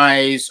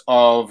demise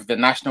of the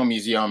National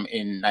Museum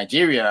in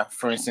Nigeria,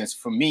 for instance,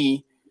 for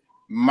me,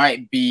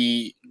 might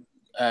be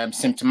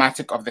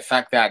symptomatic of the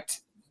fact that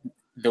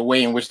the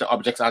way in which the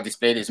objects are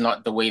displayed is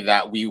not the way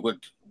that on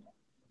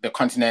the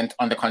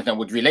continent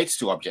would relate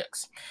to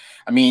objects.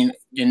 I mean,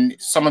 in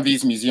some of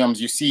these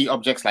museums, you see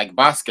objects like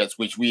baskets,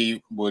 which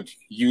we would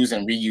use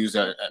and reuse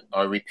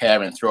or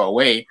repair and throw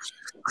away,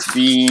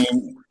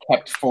 being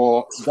kept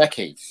for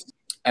decades.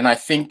 And I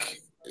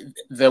think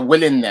the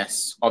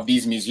willingness of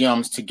these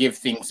museums to give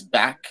things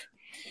back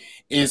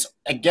is,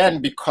 again,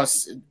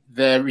 because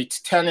they're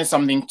returning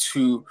something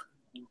to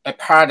a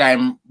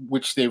paradigm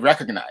which they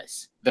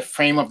recognize, the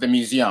frame of the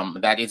museum,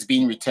 that it's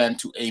being returned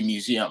to a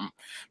museum.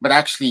 But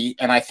actually,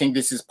 and I think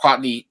this is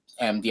partly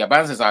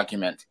Diyabanza's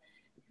argument,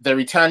 the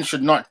return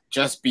should not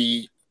just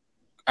be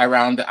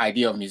around the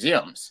idea of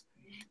museums,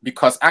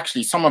 because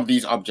actually some of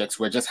these objects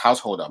were just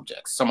household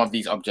objects. Some of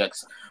these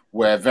objects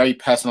were very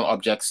personal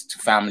objects to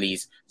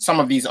families. Some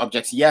of these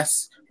objects,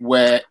 yes,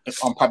 were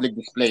on public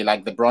display,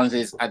 like the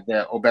bronzes at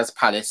the Ober's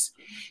Palace,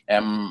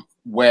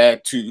 were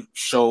to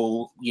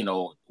show,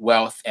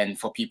 wealth and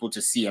for people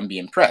to see and be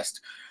impressed.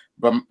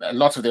 But a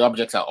lot of the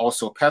objects are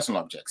also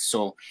personal objects.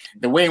 So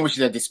the way in which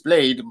they're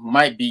displayed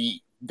might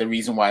be the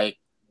reason why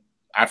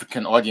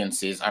African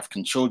audiences,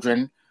 African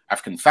children,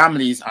 African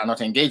families are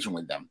not engaging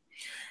with them.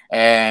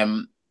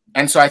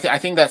 And so I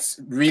think that's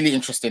really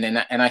interesting.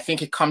 And I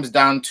think it comes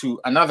down to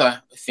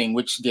another thing,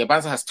 which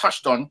Diyabanza has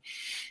touched on,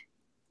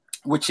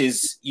 which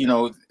is,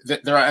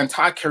 there are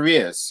entire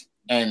careers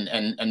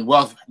and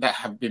wealth that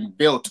have been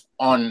built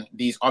on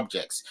these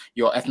objects.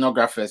 Your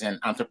ethnographers and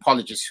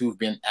anthropologists who've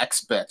been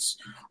experts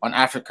on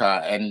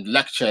Africa and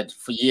lectured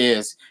for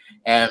years,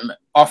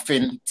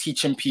 often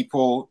teaching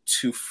people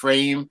to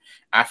frame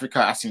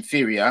Africa as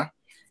inferior,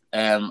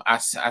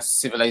 as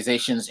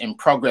civilizations in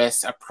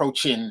progress,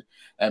 approaching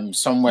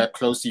somewhere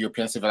close to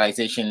European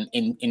civilization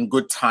in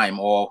good time,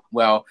 or,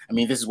 well, I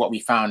mean, this is what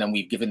we found and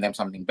we've given them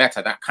something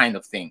better, that kind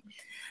of thing.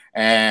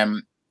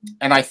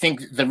 And I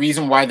think the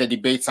reason why the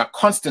debates are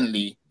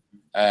constantly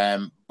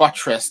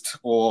buttressed,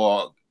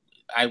 or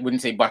I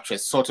wouldn't say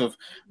buttressed, sort of,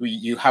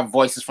 you have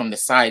voices from the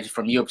side,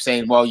 from Europe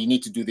saying, well, you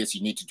need to do this,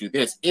 you need to do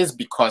this, is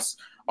because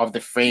of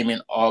the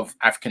framing of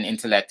African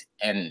intellect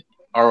and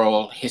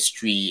oral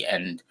history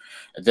and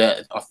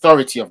the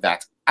authority of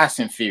that as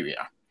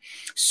inferior.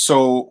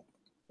 So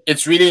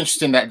it's really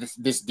interesting that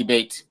this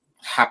debate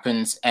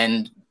happens,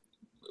 and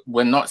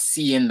we're not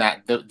seeing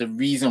that the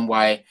reason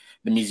why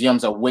the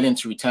museums are willing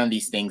to return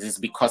these things is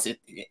because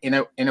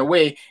in a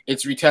way,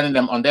 it's returning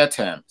them on their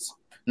terms,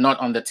 not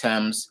on the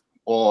terms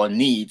or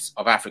needs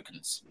of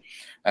Africans.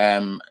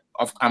 I'm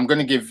going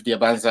to give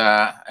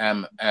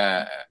Diyabanza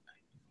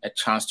a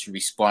chance to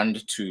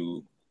respond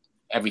to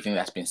everything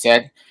that's been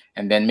said,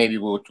 and then maybe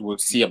we'll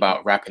see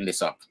about wrapping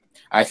this up.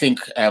 I think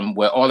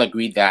we're all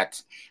agreed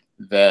that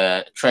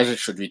the treasure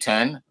should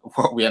return.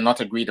 What we are not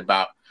agreed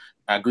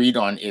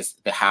on is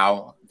the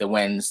how, the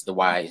whens, the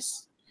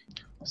whys.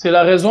 C'est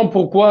la raison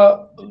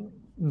pourquoi,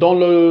 dans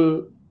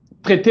le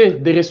traité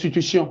des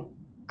restitutions,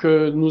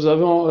 que nous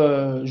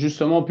avons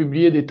justement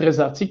publié des 13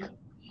 articles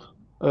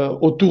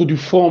autour du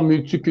Fonds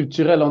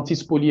multiculturel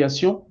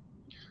anti-spoliation,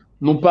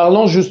 nous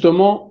parlons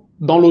justement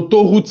dans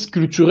l'autoroute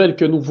culturelle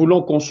que nous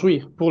voulons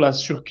construire pour la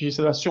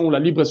circulation, la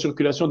libre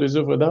circulation des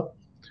œuvres d'art.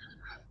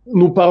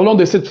 Nous parlons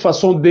de cette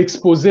façon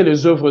d'exposer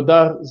les œuvres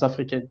d'art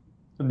africaines.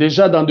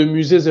 déjà dans des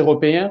musées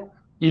européens,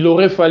 il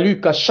aurait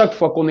fallu qu'à chaque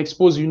fois qu'on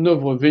expose une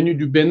œuvre venue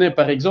du Bénin,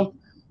 par exemple,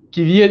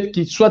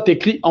 qu'il soit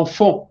écrit en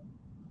fond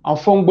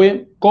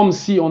comme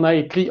si on a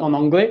écrit en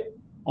anglais,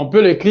 on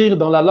peut l'écrire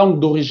dans la langue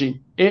d'origine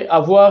et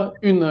avoir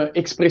une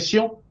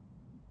expression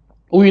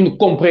ou une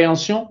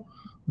compréhension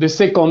de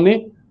ce qu'on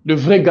est le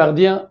vrai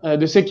gardien,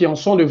 de ceux qui en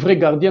sont le vrai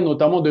gardien,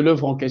 notamment de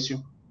l'œuvre en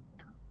question.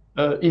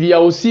 Il y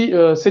a aussi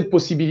cette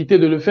possibilité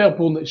de le faire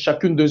pour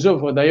chacune des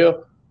œuvres. D'ailleurs,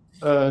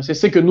 c'est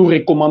ce que nous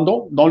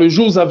recommandons dans les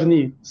jours à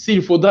venir.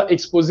 S'il faudra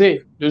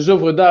exposer les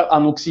œuvres d'art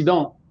en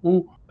Occident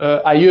ou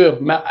ailleurs,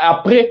 mais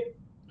après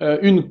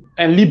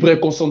un libre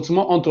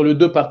consentement entre les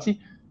deux parties,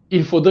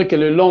 il faudrait que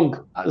les langues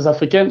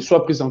africaines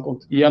soient prises en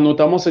compte. Il y a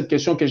notamment cette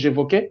question que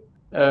j'évoquais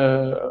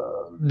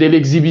de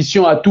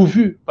l'exhibition à tout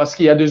vu, parce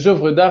qu'il y a des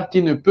œuvres d'art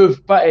qui ne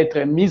peuvent pas être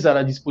mises à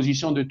la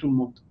disposition de tout le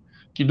monde,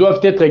 qui doivent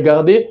être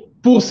gardées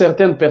pour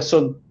certaines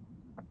personnes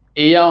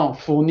ayant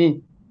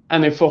fourni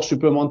un effort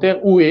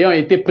supplémentaire ou ayant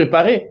été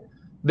préparées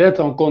d'être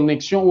en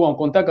connexion ou en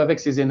contact avec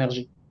ces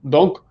énergies.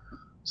 Donc,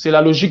 c'est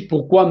la logique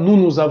pourquoi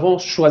nous avons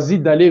choisi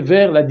d'aller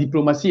vers la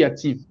diplomatie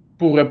active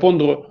pour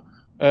répondre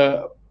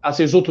à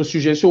ces autres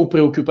suggestions ou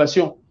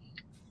préoccupations.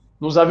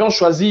 Nous avions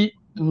choisi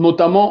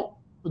notamment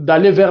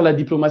d'aller vers la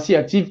diplomatie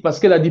active parce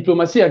que la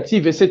diplomatie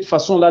active est cette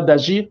façon-là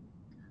d'agir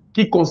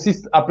qui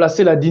consiste à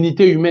placer la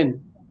dignité humaine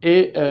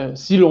et,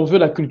 si l'on veut,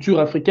 la culture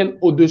africaine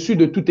au-dessus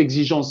de toute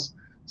exigence.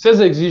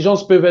 Ces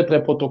exigences peuvent être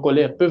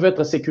protocolaires, peuvent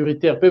être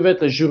sécuritaires, peuvent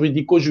être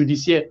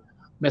juridico-judiciaires,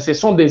 mais ce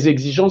sont des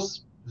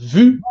exigences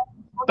vues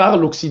par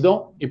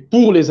l'Occident et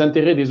pour les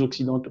intérêts des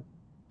Occidentaux.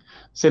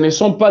 Ce ne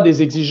sont pas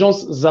des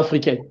exigences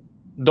africaines.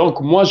 Donc,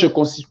 moi, je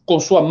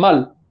conçois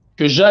mal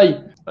que j'aille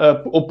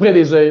auprès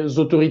des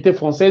autorités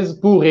françaises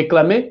pour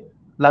réclamer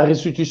la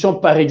restitution,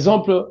 par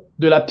exemple,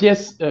 de la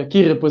pièce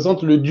qui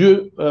représente le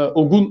dieu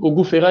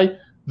Ogun Ferraille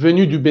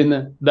venu du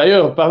Bénin.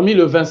 D'ailleurs, parmi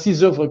les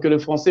 26 œuvres que les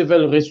Français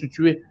veulent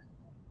restituer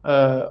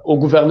au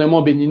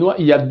gouvernement béninois,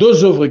 il y a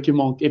 2 œuvres qui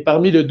manquent. Et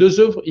parmi les 2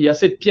 œuvres, il y a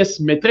cette pièce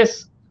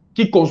maîtresse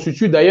qui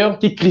constitue d'ailleurs,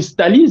 qui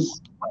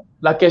cristallise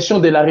la question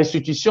de la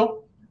restitution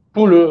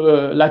pour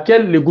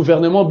laquelle le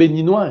gouvernement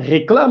béninois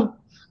réclame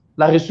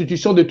la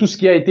restitution de tout ce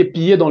qui a été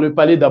pillé dans le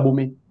palais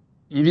d'Abomey.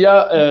 Il y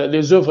a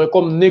les œuvres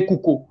comme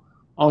Nekouko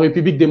en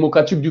République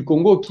démocratique du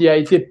Congo qui a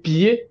été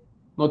pillé,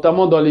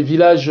 notamment dans les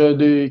villages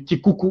de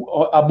Kikuku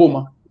à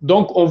Boma.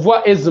 Donc, on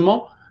voit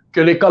aisément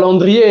que le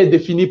calendrier est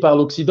défini par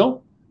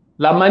l'Occident,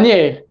 la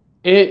manière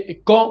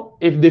et quand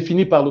est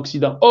défini par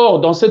l'Occident. Or,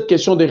 dans cette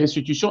question de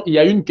restitution, il y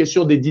a une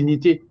question de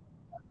dignité,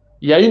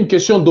 il y a une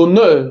question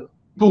d'honneur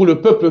pour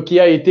le peuple qui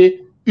a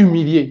été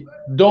humilié,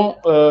 dont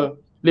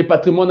le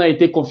patrimoine a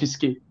été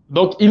confisqué.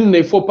 Donc, il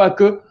ne faut pas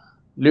que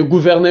les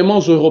gouvernements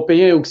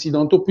européens et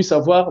occidentaux puissent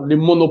avoir le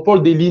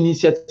monopole de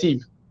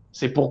l'initiative.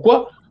 C'est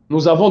pourquoi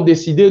nous avons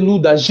décidé, nous,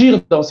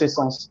 d'agir dans ce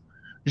sens,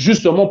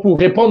 justement pour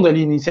répondre à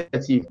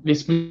l'initiative.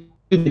 L'esprit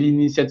de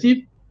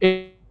l'initiative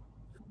et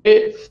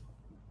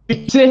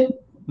fixer,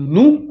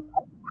 nous,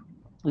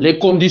 les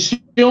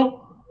conditions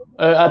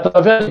à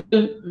travers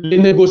les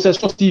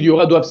négociations, s'il y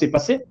aura, doivent se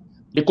passer,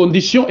 les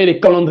conditions et les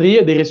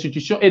calendriers des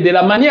restitutions et de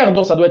la manière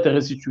dont ça doit être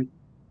restitué.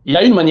 Il y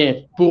a une manière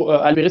pour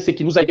allérer ce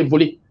qui nous a été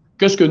volé.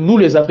 Qu'est-ce que nous,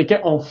 les Africains,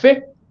 on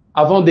fait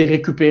avant de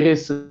récupérer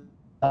cette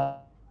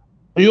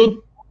période?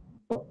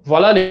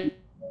 Voilà les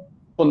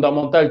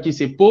fondamentales qui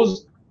se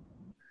posent,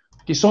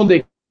 qui sont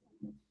des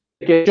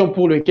questions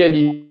pour lesquelles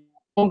ils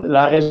ont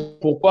la raison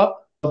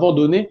pourquoi nous avons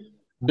donné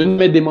de ne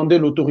pas demander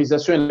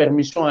l'autorisation et la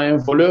permission à un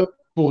voleur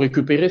pour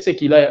récupérer ce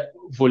qu'il a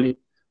volé.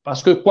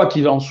 Parce que quoi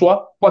qu'il en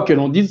soit, quoi que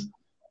l'on dise,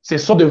 ce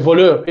sont des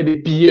voleurs et des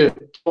pilleurs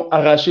qui ont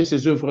arraché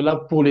ces œuvres-là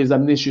pour les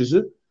amener chez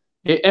eux.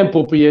 Et un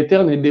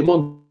propriétaire ne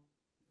demande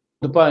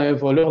pas à un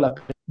voleur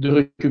de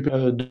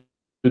récupérer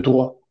le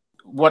droit.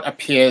 What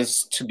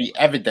appears to be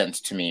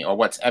evident to me, or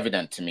what's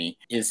evident to me,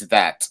 is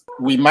that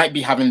we might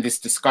be having this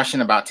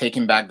discussion about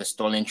taking back the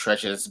stolen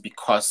treasures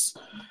because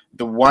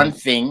the one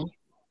thing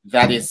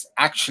that is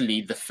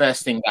actually the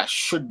first thing that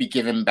should be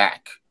given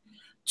back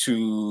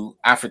to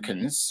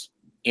Africans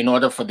in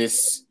order for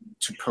this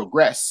to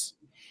progress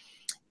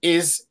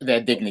is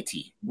their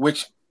dignity,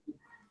 which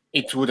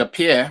it would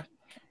appear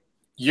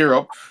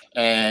Europe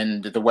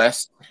and the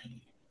West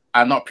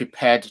are not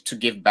prepared to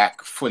give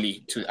back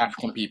fully to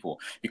African people.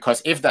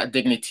 Because if that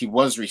dignity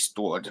was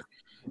restored,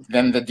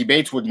 then the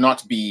debate would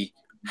not be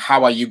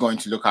how are you going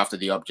to look after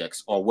the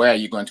objects or where are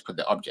you going to put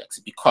the objects?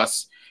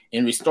 Because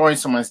in restoring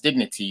someone's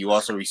dignity, you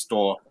also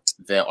restore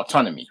their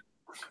autonomy,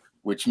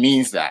 which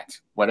means that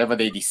whatever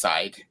they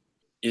decide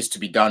is to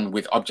be done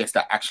with objects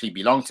that actually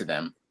belong to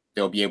them,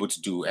 they'll be able to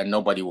do, and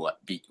nobody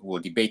will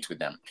debate with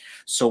them.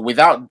 So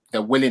without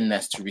the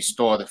willingness to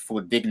restore the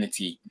full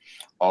dignity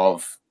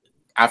of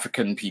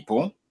African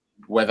people,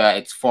 whether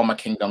it's former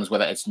kingdoms,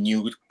 whether it's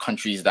new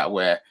countries that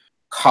were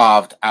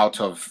carved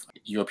out of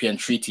European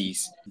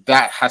treaties,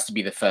 that has to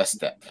be the first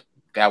step.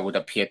 That would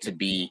appear to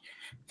be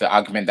the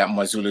argument that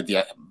Mwazulu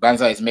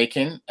Diyabanza is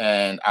making,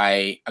 and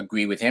I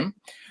agree with him.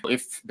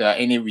 If there are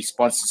any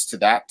responses to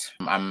that,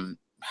 I'm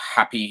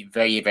happy,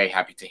 very, very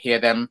happy to hear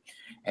them.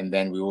 and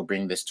then we will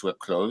bring this to a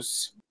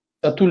close.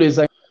 À tous les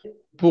acteurs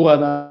pour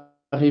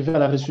arriver à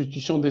la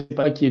restitution des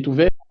pays qui est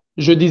ouvert.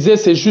 Je disais,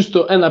 c'est juste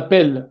un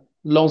appel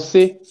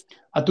lancé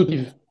à toute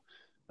l'île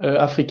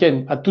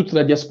africaine, à toute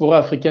la diaspora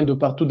africaine de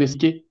partout des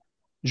quais,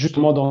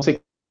 justement dans ces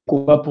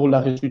combats pour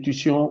la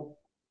restitution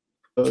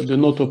de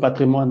notre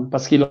patrimoine,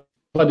 parce qu'il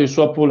va de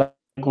soi pour la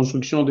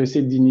reconstruction de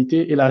cette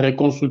dignité et la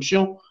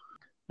reconstruction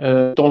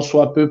tant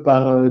soit peu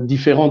par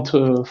différentes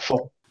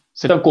formes.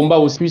 C'est un combat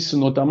où puissent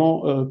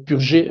notamment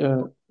purger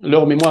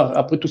leur mémoire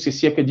après tous ces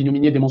siècles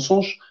d'ignominie et des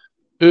mensonges,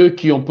 eux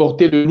qui ont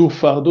porté le lourd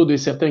fardeau de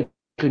certains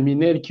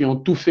criminels qui ont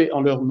tout fait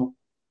en leur nom.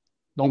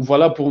 Donc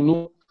voilà pour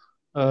nous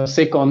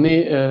c'est qu'en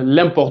est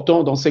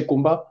l'important dans ces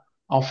combats,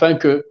 afin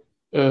que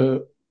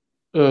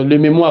les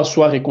mémoires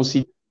soient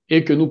réconciliées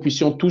et que nous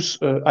puissions tous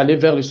aller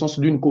vers le sens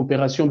d'une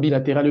coopération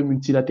bilatérale et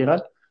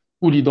multilatérale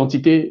où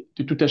l'identité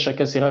de tout un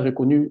chacun sera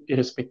reconnue et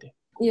respectée.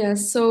 Yeah,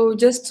 so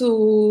just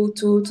to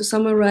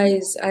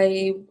summarize,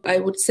 I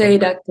would say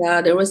that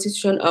the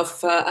restitution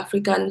of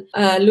African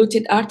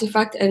looted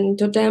artifacts and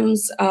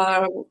totems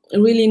are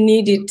really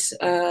needed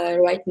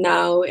right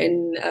now,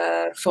 and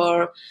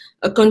for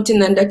a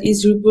continent that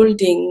is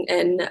rebuilding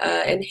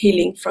and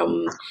healing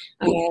from,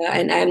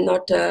 and I'm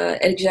not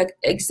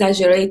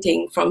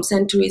exaggerating, from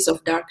centuries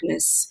of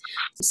darkness.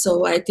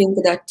 So I think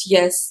that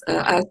yes,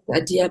 as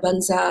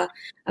Diyabanza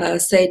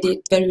said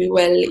it very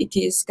well, it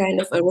is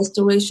kind of a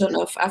restoration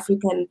of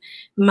African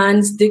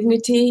man's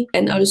dignity,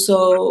 and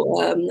also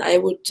I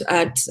would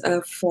add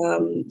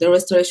from the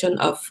restoration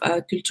of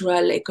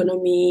cultural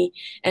economy,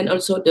 and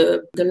also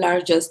the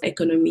largest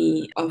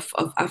economy of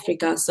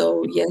Africa.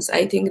 So yes,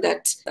 I think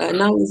that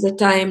now is the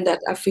time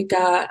that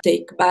Africa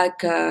take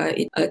back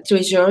its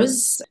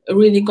treasures,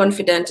 really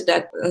confident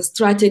that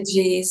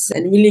strategies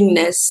and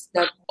willingness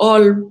that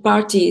all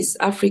parties,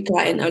 Africa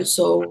and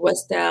also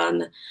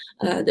Western,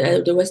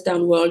 the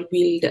Western world,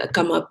 will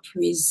come up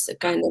with a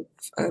kind of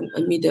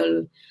a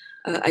middle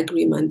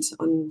agreement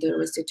on the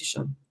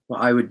restitution.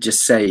 Well, I would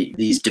just say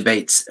these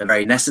debates are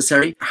very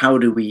necessary. How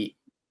do we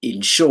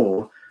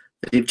ensure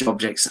that if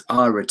objects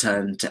are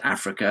returned to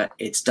Africa,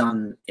 it's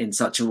done in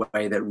such a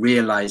way that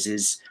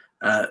realizes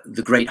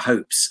the great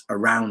hopes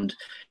around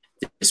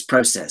this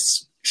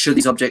process? Should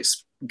these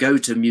objects go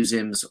to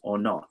museums or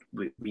not?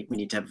 We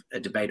need to have a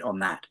debate on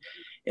that.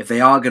 If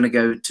they are going to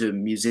go to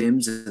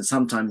museums, and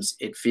sometimes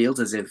it feels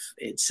as if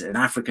it's an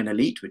African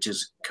elite which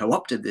has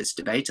co-opted this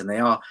debate and they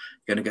are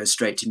going to go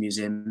straight to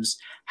museums,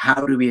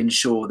 how do we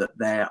ensure that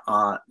there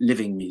are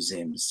living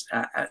museums?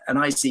 And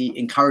I see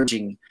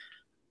encouraging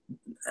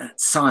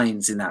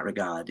signs in that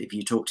regard. If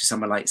you talk to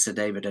someone like Sir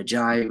David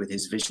Adjaye with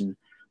his vision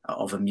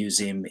of a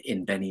museum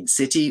in Benin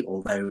City,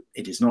 although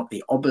it is not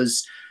the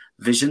Oba's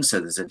vision,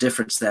 so there's a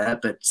difference there,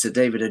 but Sir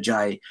David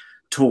Adjaye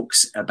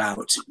talks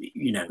about,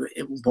 you know,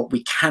 what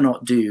we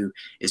cannot do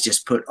is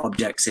just put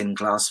objects in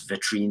glass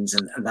vitrines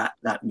and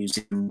that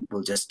museum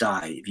will just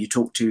die. If you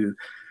talk to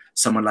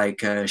someone like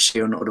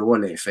Seun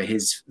Odowole for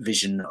his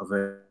vision of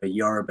a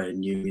Yoruba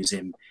new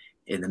museum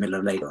in the middle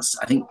of Lagos,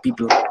 I think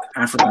people,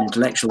 African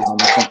intellectuals on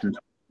the continent,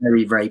 are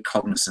very, very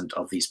cognizant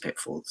of these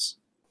pitfalls.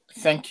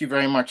 Thank you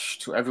very much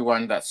to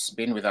everyone that's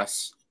been with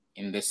us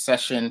in this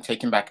session,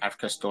 Taking Back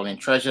Africa's Stolen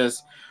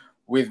Treasures.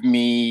 With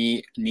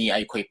me, Nii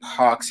Ayikwei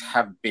Parkes,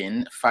 have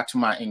been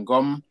Fatoumata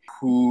Ngom,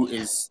 who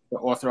is the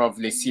author of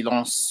Les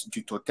Silences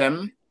du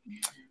Totem,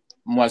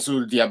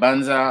 Mwazulu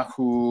Diyabanza,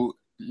 who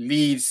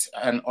leads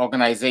an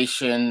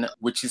organization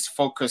which is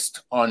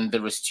focused on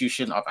the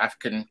restitution of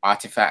African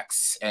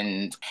artifacts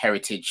and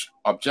heritage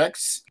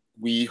objects.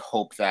 We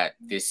hope that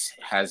this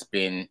has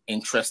been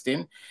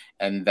interesting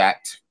and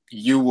that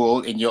you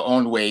will, in your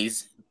own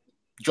ways,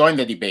 join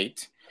the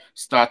debate,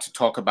 start to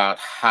talk about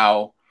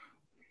how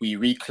we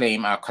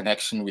reclaim our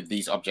connection with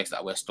these objects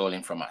that were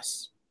stolen from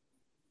us.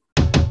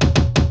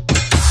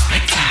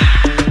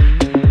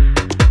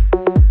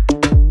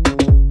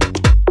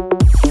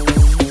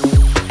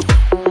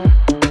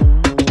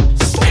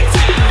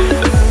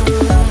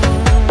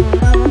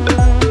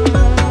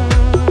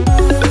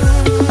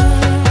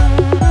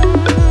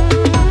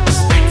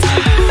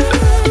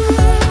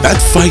 That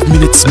 5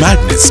 minutes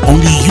madness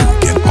only you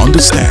can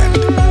understand.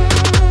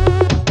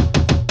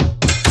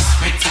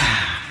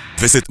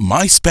 Visit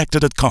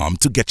myspectre.com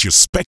to get your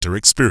Spectre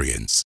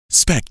experience.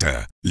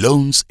 Spectre,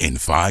 loans in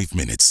 5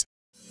 minutes.